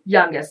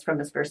youngest from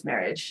his first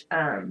marriage.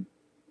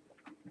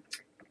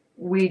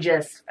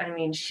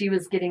 She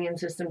was getting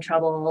into some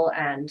trouble,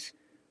 and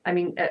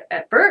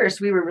at first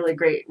we were really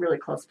great, really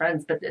close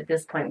friends, but at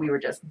this point we were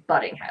just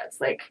butting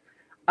heads.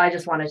 I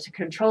just wanted to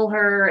control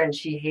her, and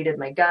she hated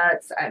my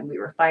guts, and we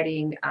were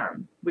fighting.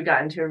 We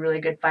got into a really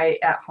good fight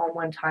at home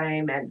one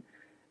time,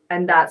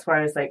 and that's where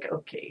I was like,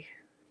 okay,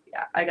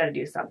 yeah, I got to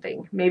do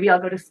something. Maybe I'll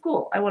go to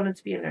school. I wanted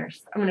to be a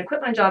nurse. I'm going to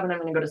quit my job and I'm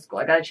going to go to school.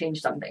 I got to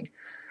change something.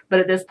 But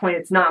at this point,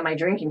 it's not my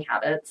drinking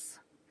habits,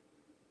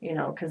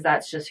 because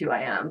that's just who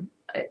I am.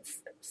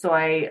 So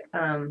I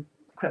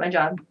quit my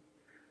job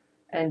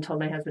and told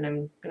my husband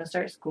I'm going to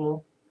start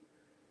school.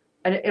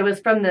 And it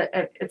was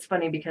it's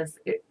funny because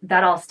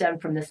that all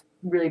stemmed from this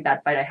really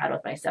bad fight I had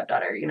with my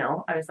stepdaughter.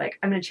 I was like,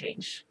 I'm going to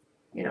change,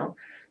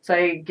 So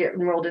I get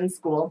enrolled in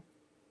school,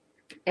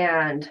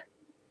 and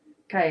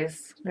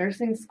guys,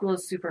 nursing school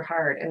is super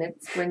hard. And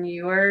it's when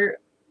you're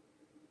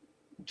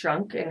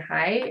drunk and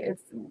high,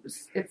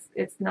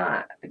 it's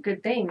not a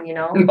good thing,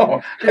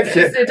 No,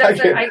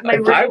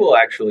 I will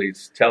actually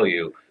tell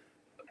you,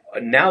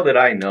 now that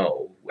I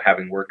know,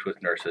 having worked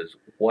with nurses,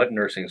 what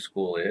nursing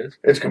school is.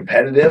 It's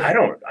competitive. I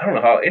don't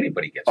know how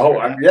anybody gets.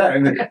 Yeah,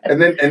 and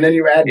then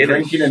you add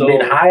drinking and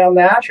being high on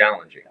that.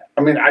 Challenging.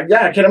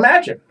 I can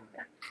imagine.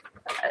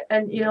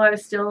 And I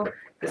was still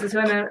This is who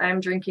I'm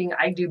drinking.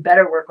 I do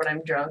better work when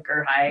I'm drunk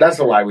or high. That's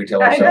the lie we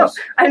tell I know. ourselves.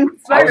 I'm I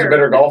smarter. was a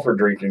better golfer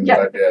drinking,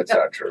 Yeah. but it's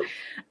not true.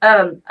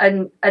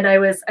 And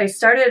I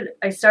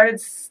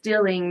started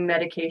stealing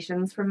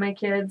medications from my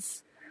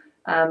kids.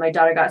 My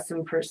daughter got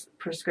some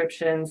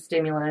prescription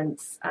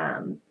stimulants,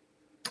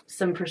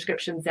 some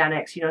prescription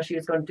Xanax. You know, she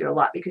was going through a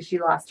lot because she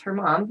lost her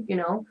mom, you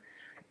know.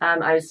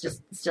 I was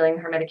just stealing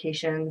her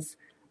medications.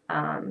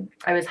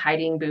 I was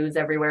hiding booze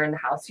everywhere in the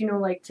house, you know,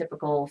 like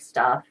typical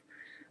stuff.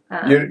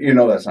 You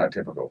know that's not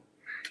typical.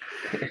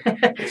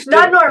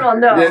 Not normal,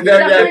 no. Yeah,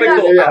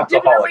 Definitely not.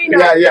 Definitely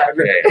not.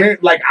 Yeah.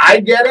 Like,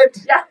 I get it.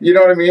 Yeah. You know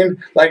what I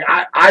mean? Like,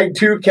 I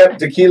too kept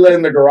tequila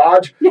in the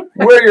garage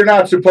where you're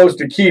not supposed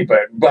to keep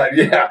it. But,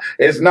 yeah,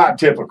 it's not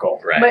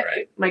typical.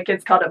 Right. My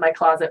kids called it my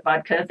closet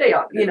vodka. They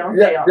all, you know.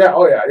 Yeah.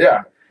 Oh,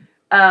 yeah.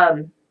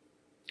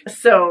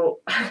 So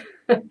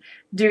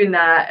doing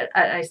that,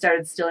 I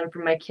started stealing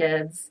from my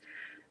kids.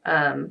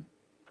 And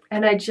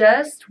I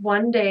just,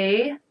 one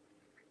day,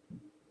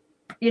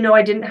 you know,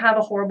 I didn't have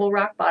a horrible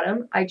rock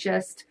bottom. I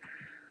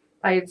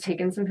had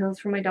taken some pills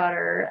for my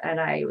daughter and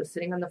I was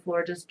sitting on the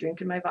floor just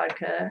drinking my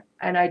vodka.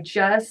 And I've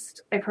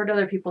heard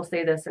other people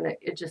say this and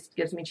it just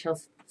gives me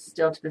chills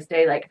still to this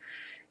day. Like,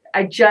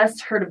 I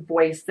just heard a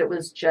voice that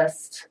was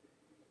just,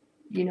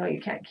 you know,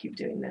 you can't keep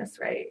doing this,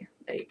 right?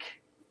 Like,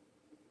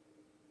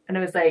 and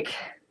I was like,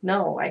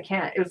 no, I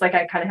can't. It was like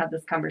I kind of had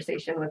this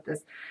conversation with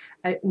this.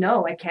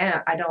 No, I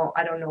can't. I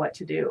don't know what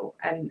to do.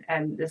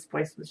 And this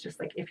voice was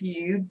just like, if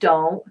you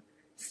don't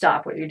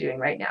stop what you're doing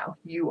right now,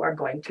 you are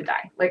going to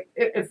die. Like,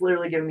 it's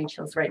literally giving me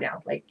chills right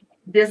now. Like,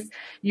 this,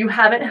 you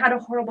haven't had a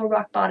horrible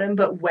rock bottom,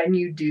 but when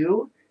you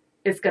do,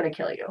 it's going to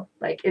kill you.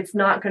 Like, it's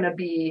not going to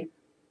be,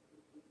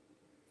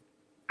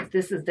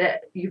 this is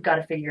it. You've got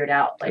to figure it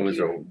out. Like, it was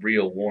a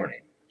real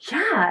warning.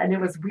 Yeah, and it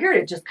was weird.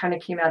 It just kind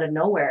of came out of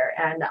nowhere.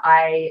 And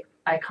I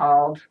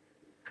called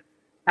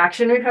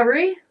Action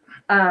Recovery.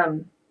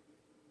 I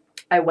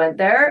went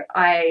there.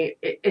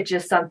 It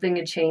just, something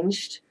had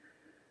changed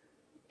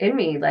in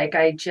me. Like,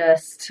 I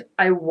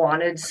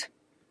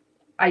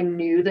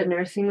knew that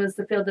nursing was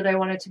the field that I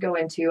wanted to go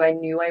into. I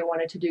knew I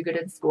wanted to do good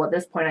in school. At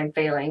this point, I'm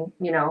failing,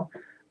 you know.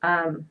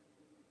 I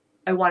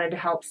wanted to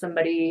help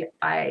somebody.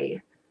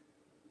 I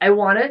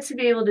wanted to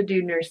be able to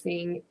do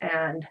nursing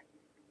and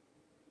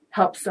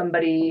help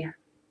somebody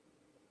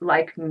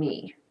like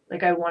me.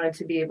 Like, I wanted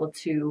to be able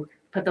to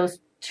put those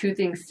two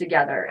things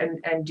together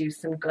and do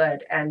some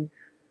good. And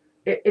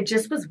it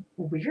just was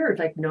weird.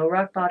 Like, no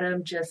rock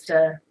bottom, just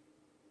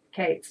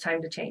okay, it's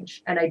time to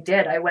change. And I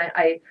did.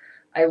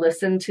 I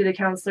listened to the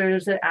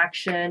counselors at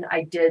Action.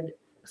 I did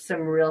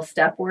some real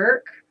step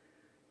work.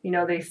 You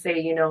know, they say,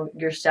 you know,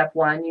 your step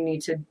one, you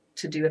need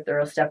to do a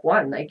thorough step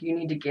one. Like, you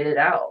need to get it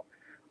out.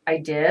 I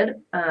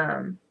did.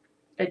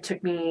 It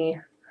took me,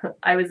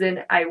 I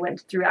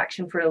went through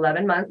Action for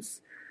 11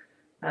 months.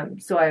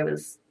 So I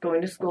was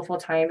going to school full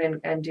time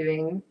and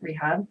doing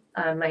rehab.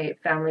 My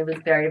family was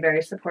very,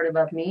 very supportive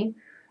of me.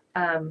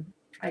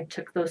 I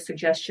took those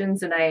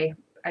suggestions and I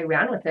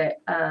ran with it.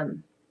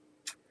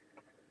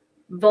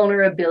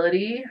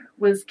 Vulnerability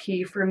was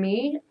key for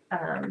me.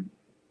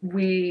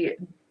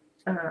 Brene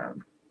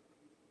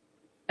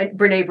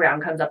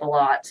Brown comes up a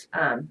lot.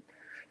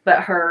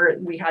 But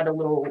we had a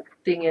little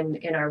thing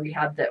in our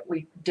rehab that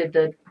we did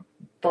the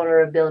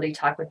vulnerability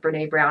talk with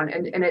Brene Brown,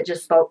 and it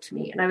just spoke to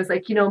me. And I was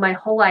like, you know, my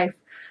whole life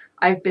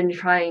I've been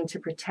trying to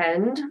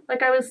pretend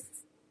like I was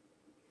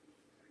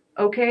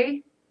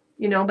okay,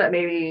 you know, but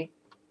maybe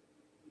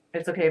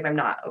it's okay if I'm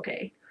not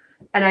okay.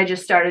 And I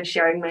just started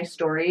sharing my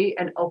story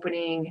and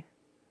opening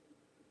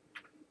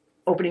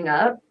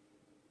up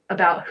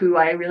about who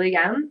I really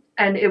am.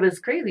 And it was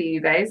crazy, you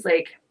guys.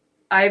 Like,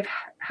 I've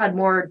had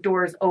more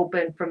doors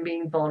open from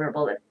being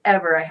vulnerable than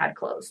ever I had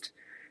closed.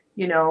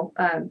 You know,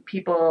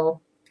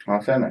 people.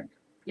 Authentic.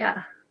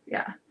 Yeah.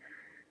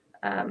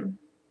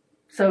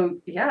 So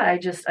yeah,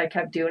 I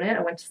kept doing it.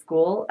 I went to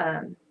school.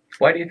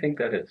 Why do you think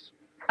that is?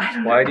 I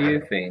don't know. Why do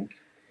you think?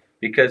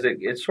 Because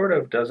it sort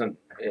of doesn't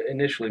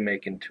initially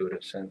make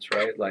intuitive sense,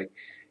 right? Like,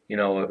 you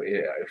know,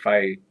 if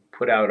I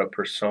put out a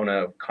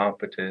persona of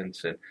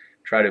competence and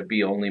try to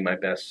be only my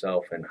best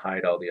self and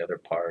hide all the other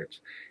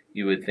parts,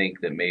 you would think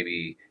that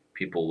maybe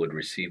people would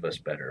receive us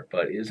better.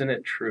 But isn't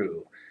it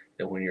true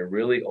that when you're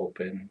really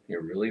open,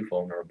 you're really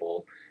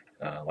vulnerable,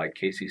 like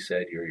Casey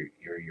said, you're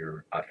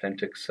your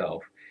authentic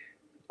self,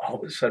 all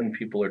of a sudden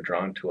people are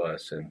drawn to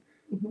us and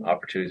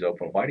opportunities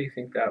open. Why do you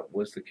think that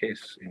was the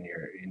case in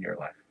your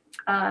life?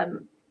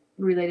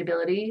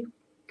 Relatability,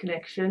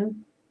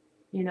 connection,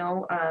 you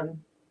know,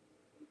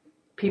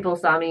 people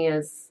saw me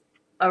as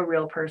a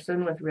real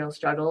person with real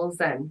struggles,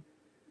 and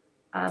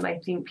I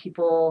think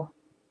people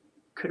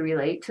could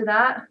relate to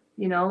that.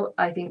 You know,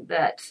 I think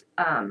that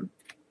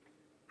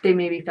they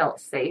maybe felt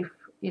safe.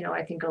 You know,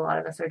 I think a lot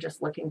of us are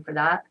just looking for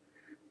that,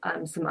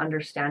 some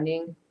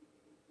understanding,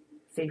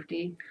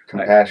 safety.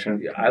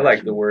 Compassion. I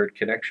like the word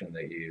connection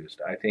that you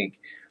used. I think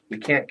we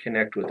can't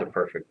connect with a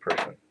perfect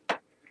person.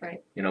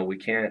 Right. You know,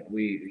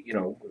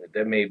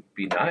 that may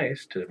be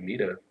nice to meet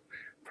a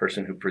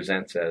person who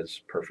presents as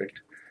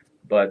perfect,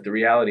 but the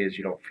reality is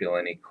you don't feel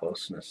any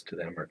closeness to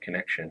them or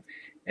connection.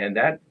 And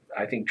that,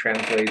 I think,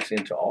 translates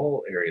into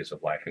all areas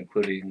of life,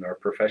 including our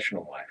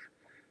professional life,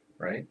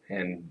 right?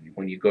 And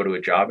when you go to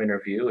a job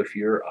interview, if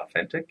you're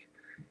authentic,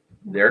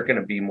 they're going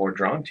to be more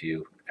drawn to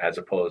you as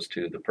opposed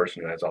to the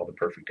person who has all the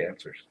perfect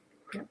answers.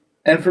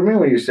 And for me,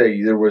 when you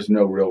say there was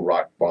no real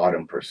rock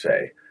bottom per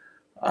se,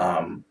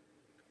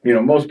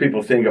 most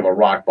people think of a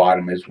rock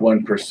bottom as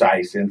one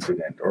precise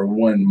incident or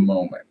one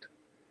moment.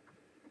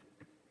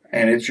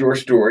 And it's your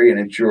story and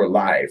it's your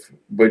life,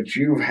 but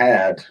you've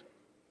had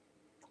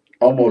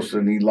almost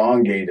an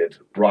elongated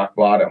rock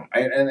bottom.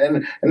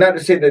 And not to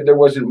say that there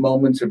wasn't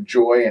moments of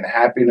joy and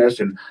happiness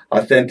and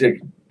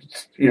authentic,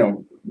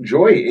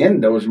 joy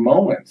in those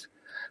moments.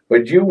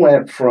 But you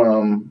went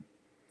from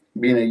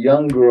being a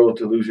young girl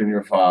to losing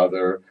your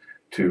father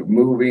to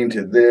moving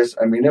to this.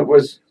 I mean, it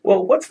was...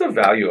 Well, what's the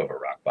value of a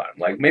rock bottom?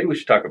 Like, maybe we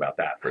should talk about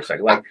that for a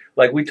second.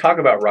 Like we talk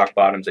about rock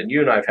bottoms, and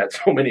you and I have had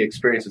so many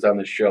experiences on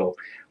this show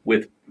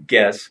with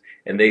guests,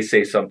 and they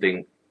say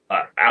something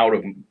out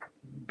of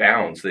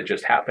bounds that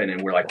just happened,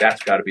 and we're like,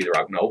 that's got to be the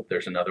rock. Nope,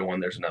 there's another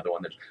one.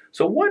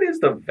 So what is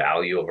the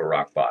value of a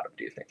rock bottom,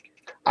 do you think?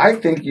 I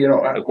think,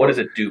 what does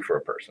it do for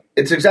a person?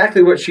 It's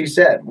exactly what she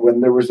said.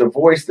 When there was a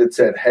voice that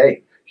said,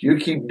 hey, you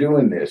keep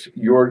doing this,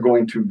 you're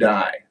going to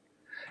die.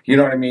 You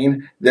know what I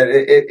mean? That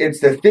it's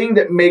the thing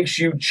that makes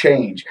you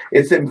change.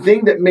 It's the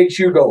thing that makes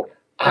you go,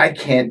 I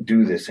can't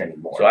do this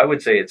anymore. So I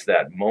would say it's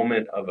that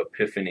moment of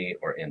epiphany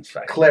or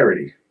insight.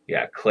 Clarity.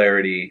 Yeah,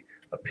 clarity,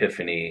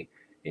 epiphany.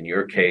 In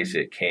your case,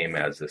 it came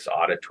as this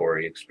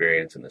auditory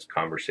experience and this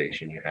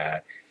conversation you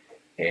had.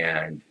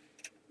 And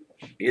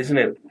isn't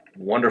it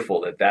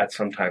wonderful that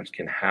sometimes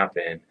can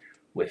happen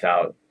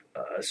without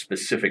a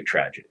specific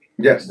tragedy?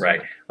 Yes.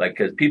 Right? Like,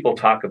 because people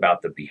talk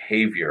about the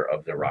behavior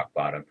of the rock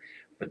bottom,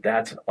 but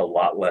that's a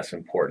lot less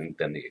important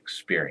than the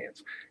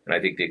experience. And I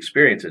think the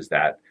experience is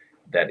that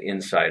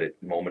insight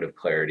moment of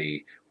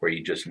clarity where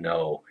you just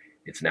know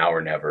it's now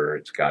or never,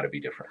 it's got to be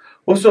different.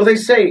 Well, so they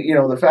say,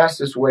 the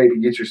fastest way to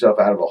get yourself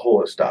out of a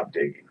hole is stop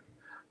digging.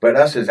 But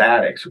us as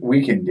addicts,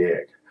 we can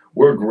dig.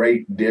 We're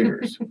great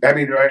diggers.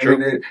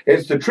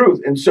 It's the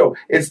truth. And so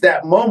it's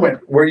that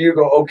moment where you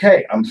go,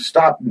 okay, I'm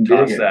stopping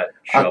digging. Toss that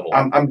shovel.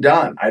 I'm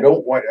done. I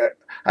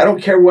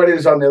don't care what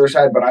is on the other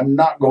side, but I'm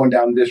not going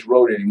down this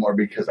road anymore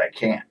because I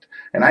can't.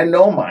 And I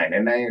know mine,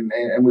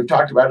 and we've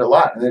talked about it a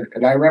lot.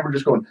 And I remember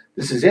just going,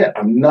 this is it.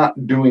 I'm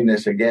not doing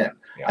this again.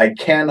 Yeah. I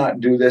cannot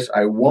do this.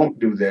 I won't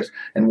do this.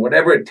 And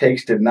whatever it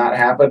takes to not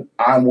happen,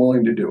 I'm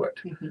willing to do it.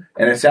 Mm-hmm.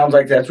 And it sounds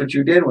like that's what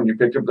you did when you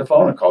picked up the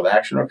phone and called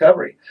Action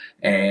Recovery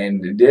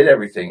and did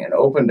everything and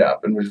opened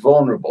up and was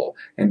vulnerable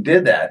and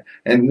did that.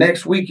 And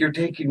next week, you're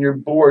taking your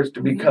boards to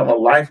become a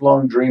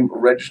lifelong dream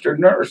registered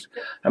nurse.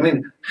 I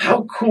mean,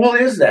 how cool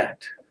is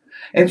that?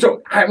 And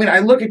so, I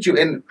look at you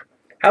and...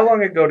 How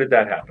long ago did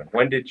that happen?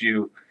 When did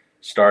you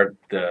start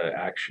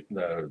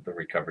the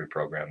recovery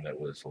program that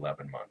was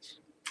 11 months?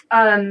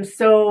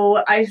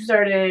 So I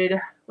started,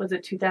 was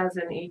it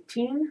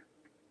 2018?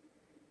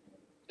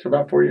 So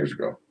about 4 years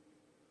ago.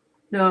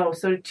 No,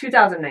 so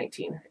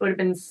 2019. It would have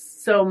been,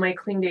 so my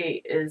clean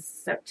date is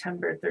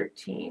September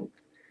 13th,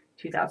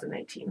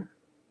 2019.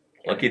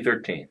 Lucky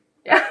 13.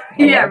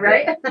 Yeah,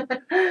 right?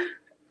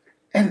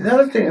 And the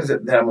other thing is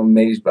that I'm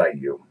amazed by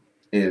you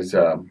is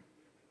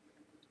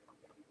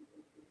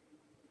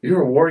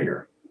you're a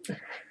warrior.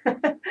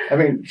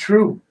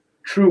 True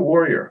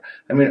warrior.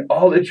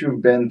 All that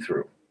you've been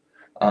through,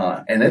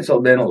 and it's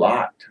been a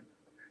lot.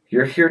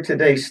 You're here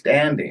today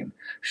standing,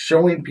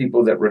 showing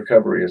people that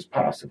recovery is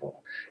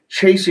possible,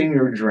 chasing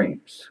your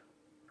dreams,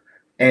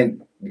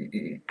 and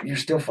you're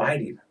still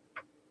fighting.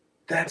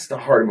 That's the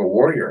heart of a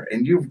warrior,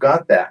 and you've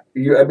got that.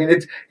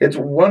 It's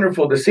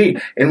wonderful to see.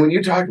 And when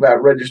you talk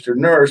about registered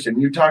nurse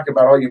and you talk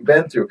about all you've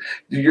been through,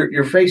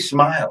 your face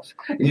smiles,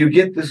 and you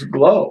get this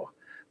glow.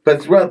 But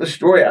throughout the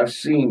story, I've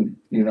seen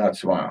you not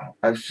smile.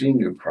 I've seen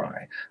you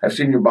cry. I've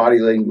seen your body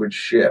language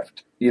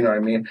shift. You know what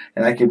I mean?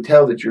 And I can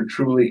tell that you're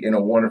truly in a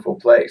wonderful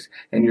place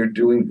and you're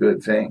doing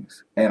good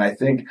things. And I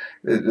think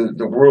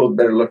the world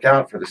better look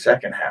out for the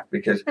second half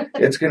because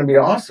it's going to be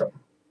awesome.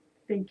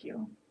 Thank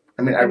you.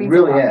 I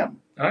really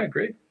am. I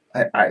agree.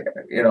 That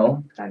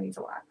means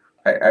a lot.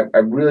 I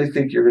really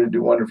think you're going to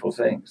do wonderful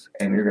things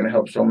and you're going to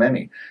help so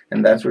many.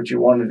 And that's what you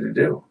wanted to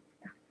do.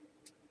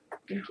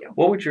 Thank you.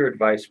 What would your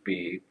advice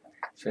be?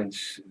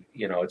 Since,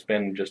 it's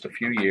been just a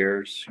few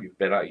years,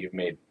 you've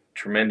made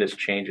tremendous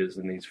changes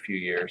in these few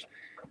years,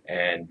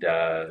 and,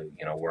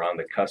 we're on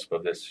the cusp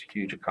of this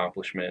huge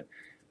accomplishment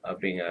of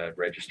being a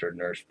registered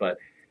nurse. But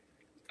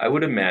I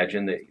would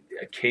imagine that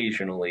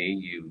occasionally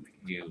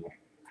you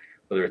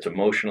whether it's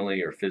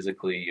emotionally or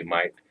physically, you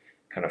might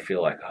kind of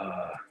feel like,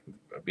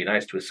 it'd be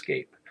nice to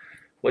escape.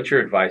 What's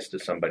your advice to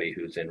somebody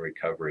who's in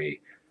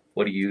recovery?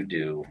 What do you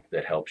do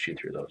that helps you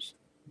through those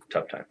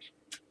tough times?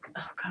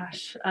 Oh,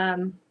 gosh.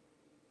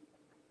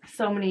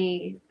 So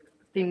many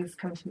things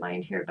come to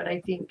mind here, but I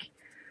think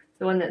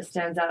the one that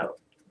stands out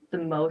the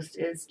most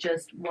is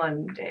just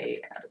one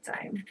day at a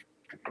time.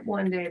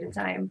 One day at a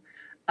time.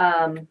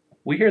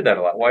 We hear that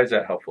a lot. Why is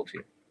that helpful to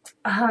you?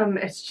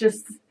 It's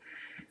just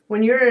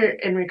when you're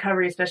in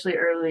recovery, especially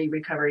early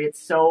recovery, it's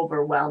so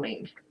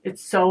overwhelming.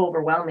 It's so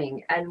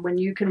overwhelming. And when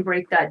you can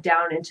break that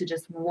down into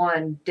just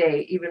one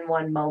day, even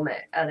one moment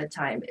at a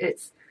time, it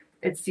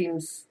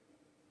seems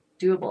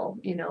doable.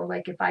 You know,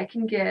 like if I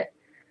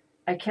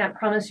can't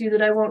promise you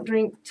that I won't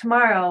drink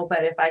tomorrow,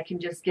 but if I can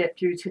just get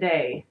through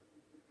today,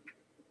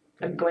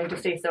 I'm going to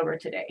stay sober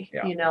today,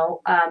 you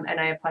know? And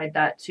I applied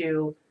that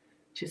to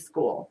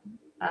school.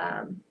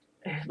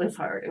 It was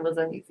hard. It was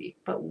uneasy,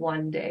 but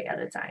one day at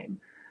a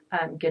time.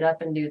 Get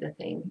up and do the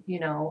thing, you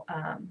know.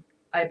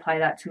 I apply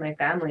that to my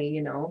family,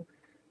 you know.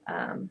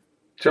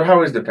 So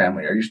how is the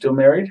family? Are you still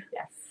married?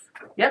 Yes.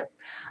 Yep.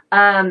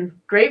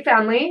 Great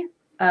family.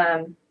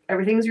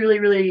 Everything's really,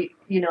 really,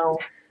 you know,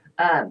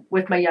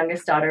 with my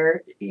youngest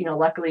daughter, you know,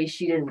 luckily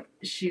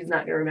she's not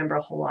going to remember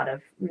a whole lot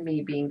of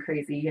me being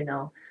crazy, you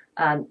know.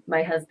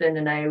 My husband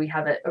and I, we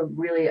have a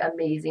really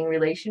amazing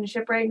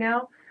relationship right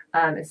now.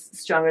 It's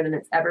stronger than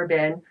it's ever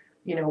been.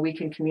 You know, we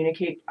can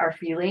communicate our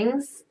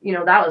feelings. You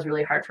know, that was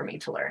really hard for me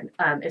to learn,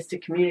 is to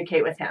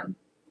communicate with him.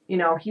 You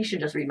know, he should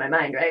just read my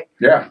mind, right?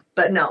 Yeah.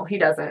 But no, he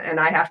doesn't. And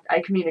I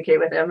communicate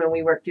with him and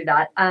we work through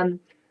that.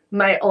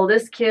 My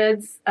oldest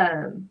kids,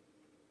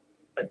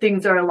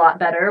 things are a lot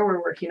better.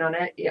 We're working on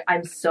it.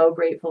 I'm so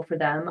grateful for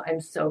them. I'm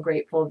so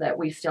grateful that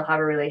we still have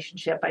a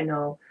relationship. I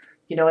know,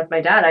 you know, with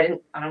my dad, I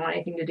don't want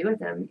anything to do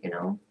with him, you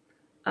know.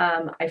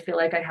 I feel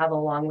like I have a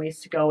long ways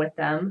to go with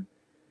them.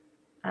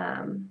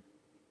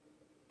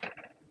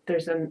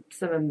 There's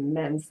some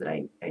amends that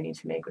I need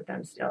to make with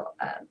them still.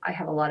 I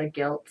have a lot of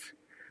guilt.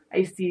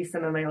 I see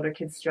some of my older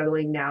kids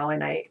struggling now,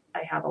 and I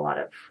have a lot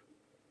of,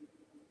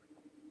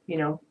 you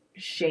know,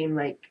 shame,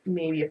 like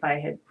maybe if I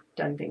had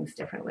done things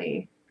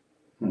differently,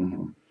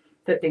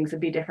 that things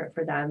would be different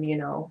for them, you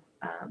know.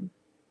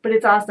 But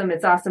it's awesome.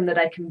 It's awesome that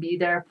I can be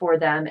there for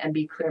them and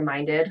be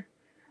clear-minded.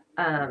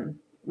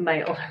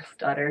 My oldest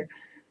daughter,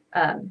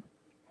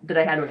 that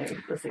I had when I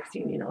was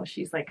 16, you know,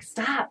 she's like,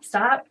 stop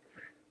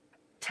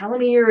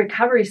telling me your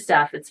recovery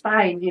stuff. It's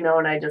fine, you know,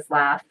 and I just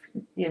laugh,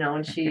 you know,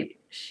 and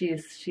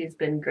she's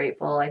been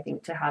grateful, I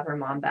think, to have her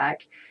mom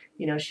back.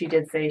 You know, she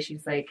did say,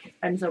 she's like,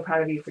 I'm so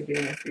proud of you for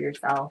doing this for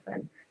yourself.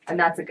 And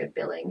that's a good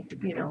feeling,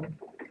 you know.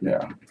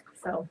 Yeah.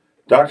 So.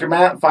 Dr.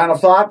 Matt, final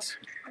thoughts?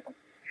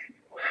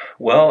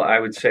 Well, I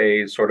would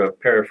say, sort of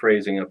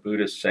paraphrasing a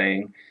Buddhist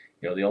saying,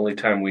 you know, the only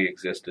time we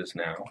exist is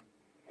now.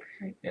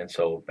 And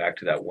so back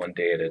to that one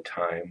day at a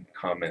time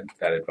comment,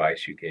 that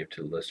advice you gave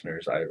to the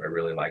listeners, I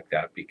really like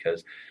that,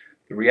 because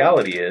the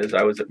reality is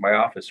I was at my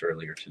office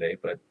earlier today,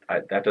 but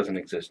that doesn't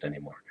exist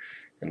anymore.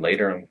 And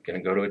later I'm going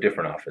to go to a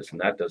different office, and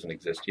that doesn't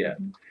exist yet.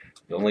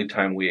 The only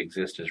time we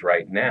exist is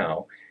right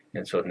now.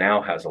 And so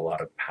now has a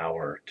lot of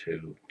power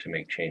to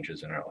make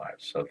changes in our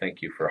lives. So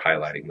thank you for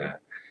highlighting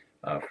that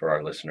for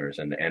our listeners,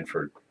 and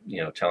for,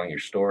 you know, telling your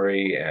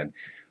story and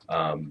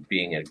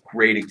being a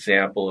great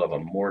example of a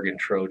Morgan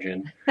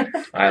Trojan.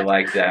 I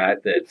like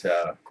that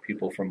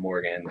people from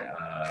Morgan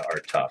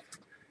are tough.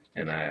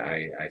 And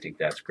I think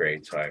that's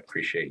great. So I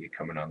appreciate you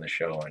coming on the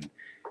show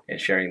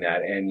and sharing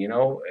that. And, you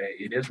know,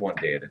 it is one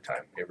day at a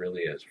time. It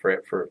really is.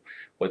 For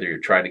whether you're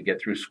trying to get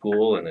through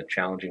school in a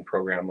challenging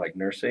program like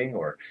nursing,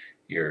 or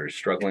you're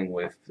struggling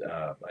with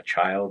a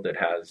child that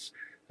has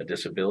a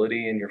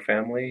disability in your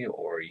family,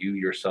 or you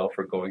yourself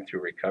are going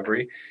through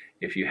recovery,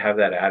 if you have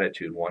that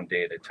attitude, one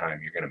day at a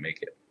time, you're going to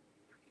make it.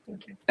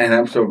 Thank you. And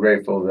I'm so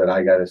grateful that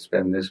I got to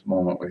spend this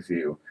moment with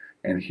you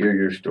and hear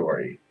your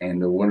story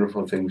and the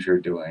wonderful things you're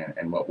doing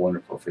and what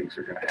wonderful things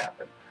are going to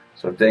happen.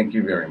 So thank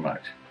you very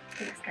much.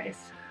 Thanks,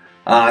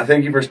 guys.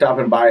 Thank you for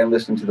stopping by and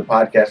listening to the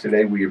podcast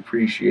today. We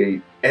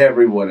appreciate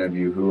every one of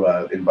you who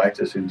invites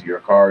us into your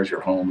cars,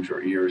 your homes,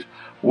 your ears,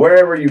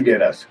 wherever you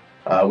get us.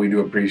 We do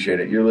appreciate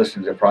it. You're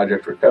listening to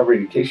Project Recovery.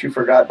 In case you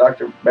forgot,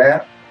 Dr.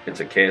 Matt, it's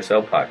a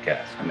KSL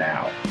podcast.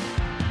 Now.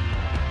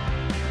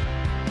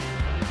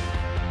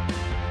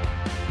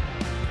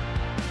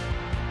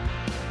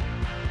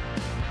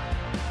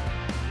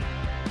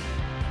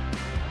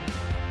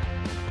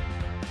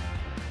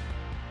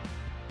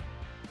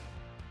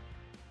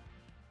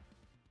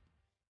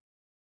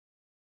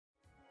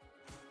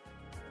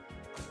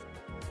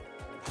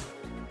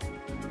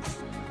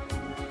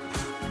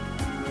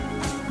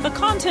 The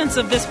contents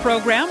of this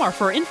program are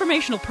for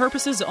informational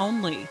purposes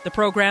only. The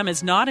program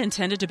is not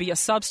intended to be a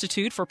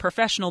substitute for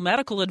professional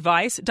medical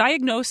advice,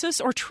 diagnosis,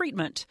 or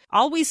treatment.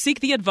 Always seek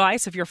the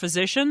advice of your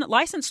physician,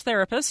 licensed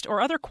therapist, or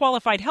other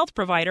qualified health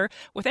provider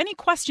with any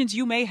questions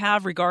you may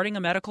have regarding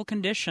a medical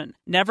condition.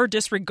 Never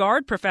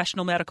disregard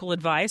professional medical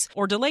advice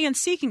or delay in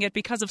seeking it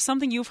because of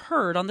something you've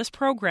heard on this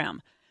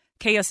program.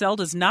 KSL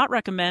does not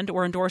recommend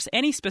or endorse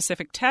any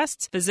specific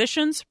tests,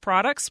 physicians,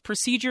 products,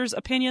 procedures,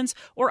 opinions,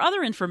 or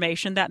other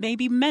information that may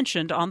be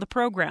mentioned on the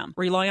program.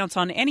 Reliance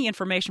on any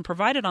information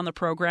provided on the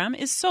program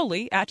is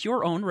solely at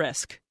your own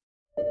risk.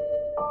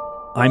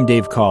 I'm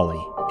Dave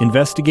Cawley,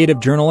 investigative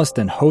journalist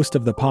and host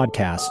of the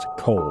podcast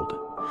Cold.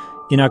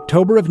 In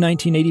October of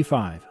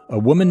 1985, a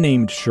woman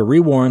named Cherie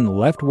Warren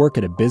left work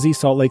at a busy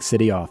Salt Lake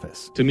City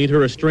office to meet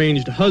her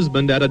estranged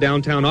husband at a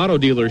downtown auto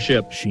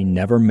dealership. She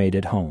never made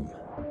it home.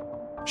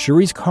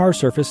 Cherie's car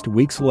surfaced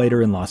weeks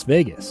later in Las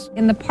Vegas.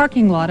 In the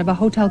parking lot of a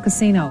hotel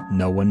casino.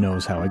 No one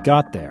knows how it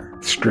got there.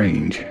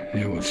 Strange.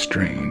 It was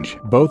strange.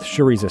 Both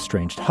Cherie's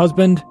estranged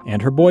husband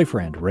and her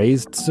boyfriend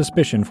raised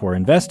suspicion for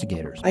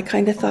investigators. I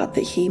kind of thought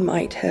that he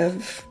might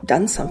have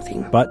done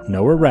something. But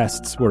no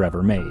arrests were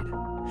ever made.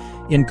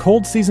 In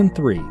Cold Season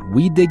 3,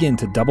 we dig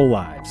into double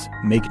lives,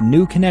 make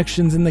new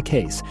connections in the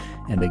case,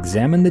 and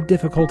examine the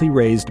difficulty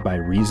raised by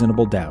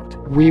reasonable doubt.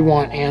 We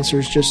want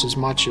answers just as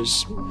much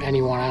as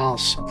anyone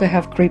else. They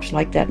have creeps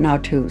like that now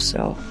too,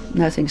 so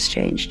nothing's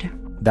changed.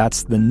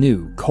 That's the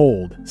new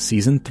Cold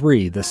Season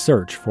 3, The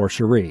Search for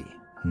Cherie,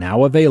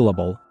 now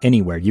available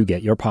anywhere you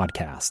get your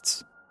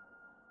podcasts.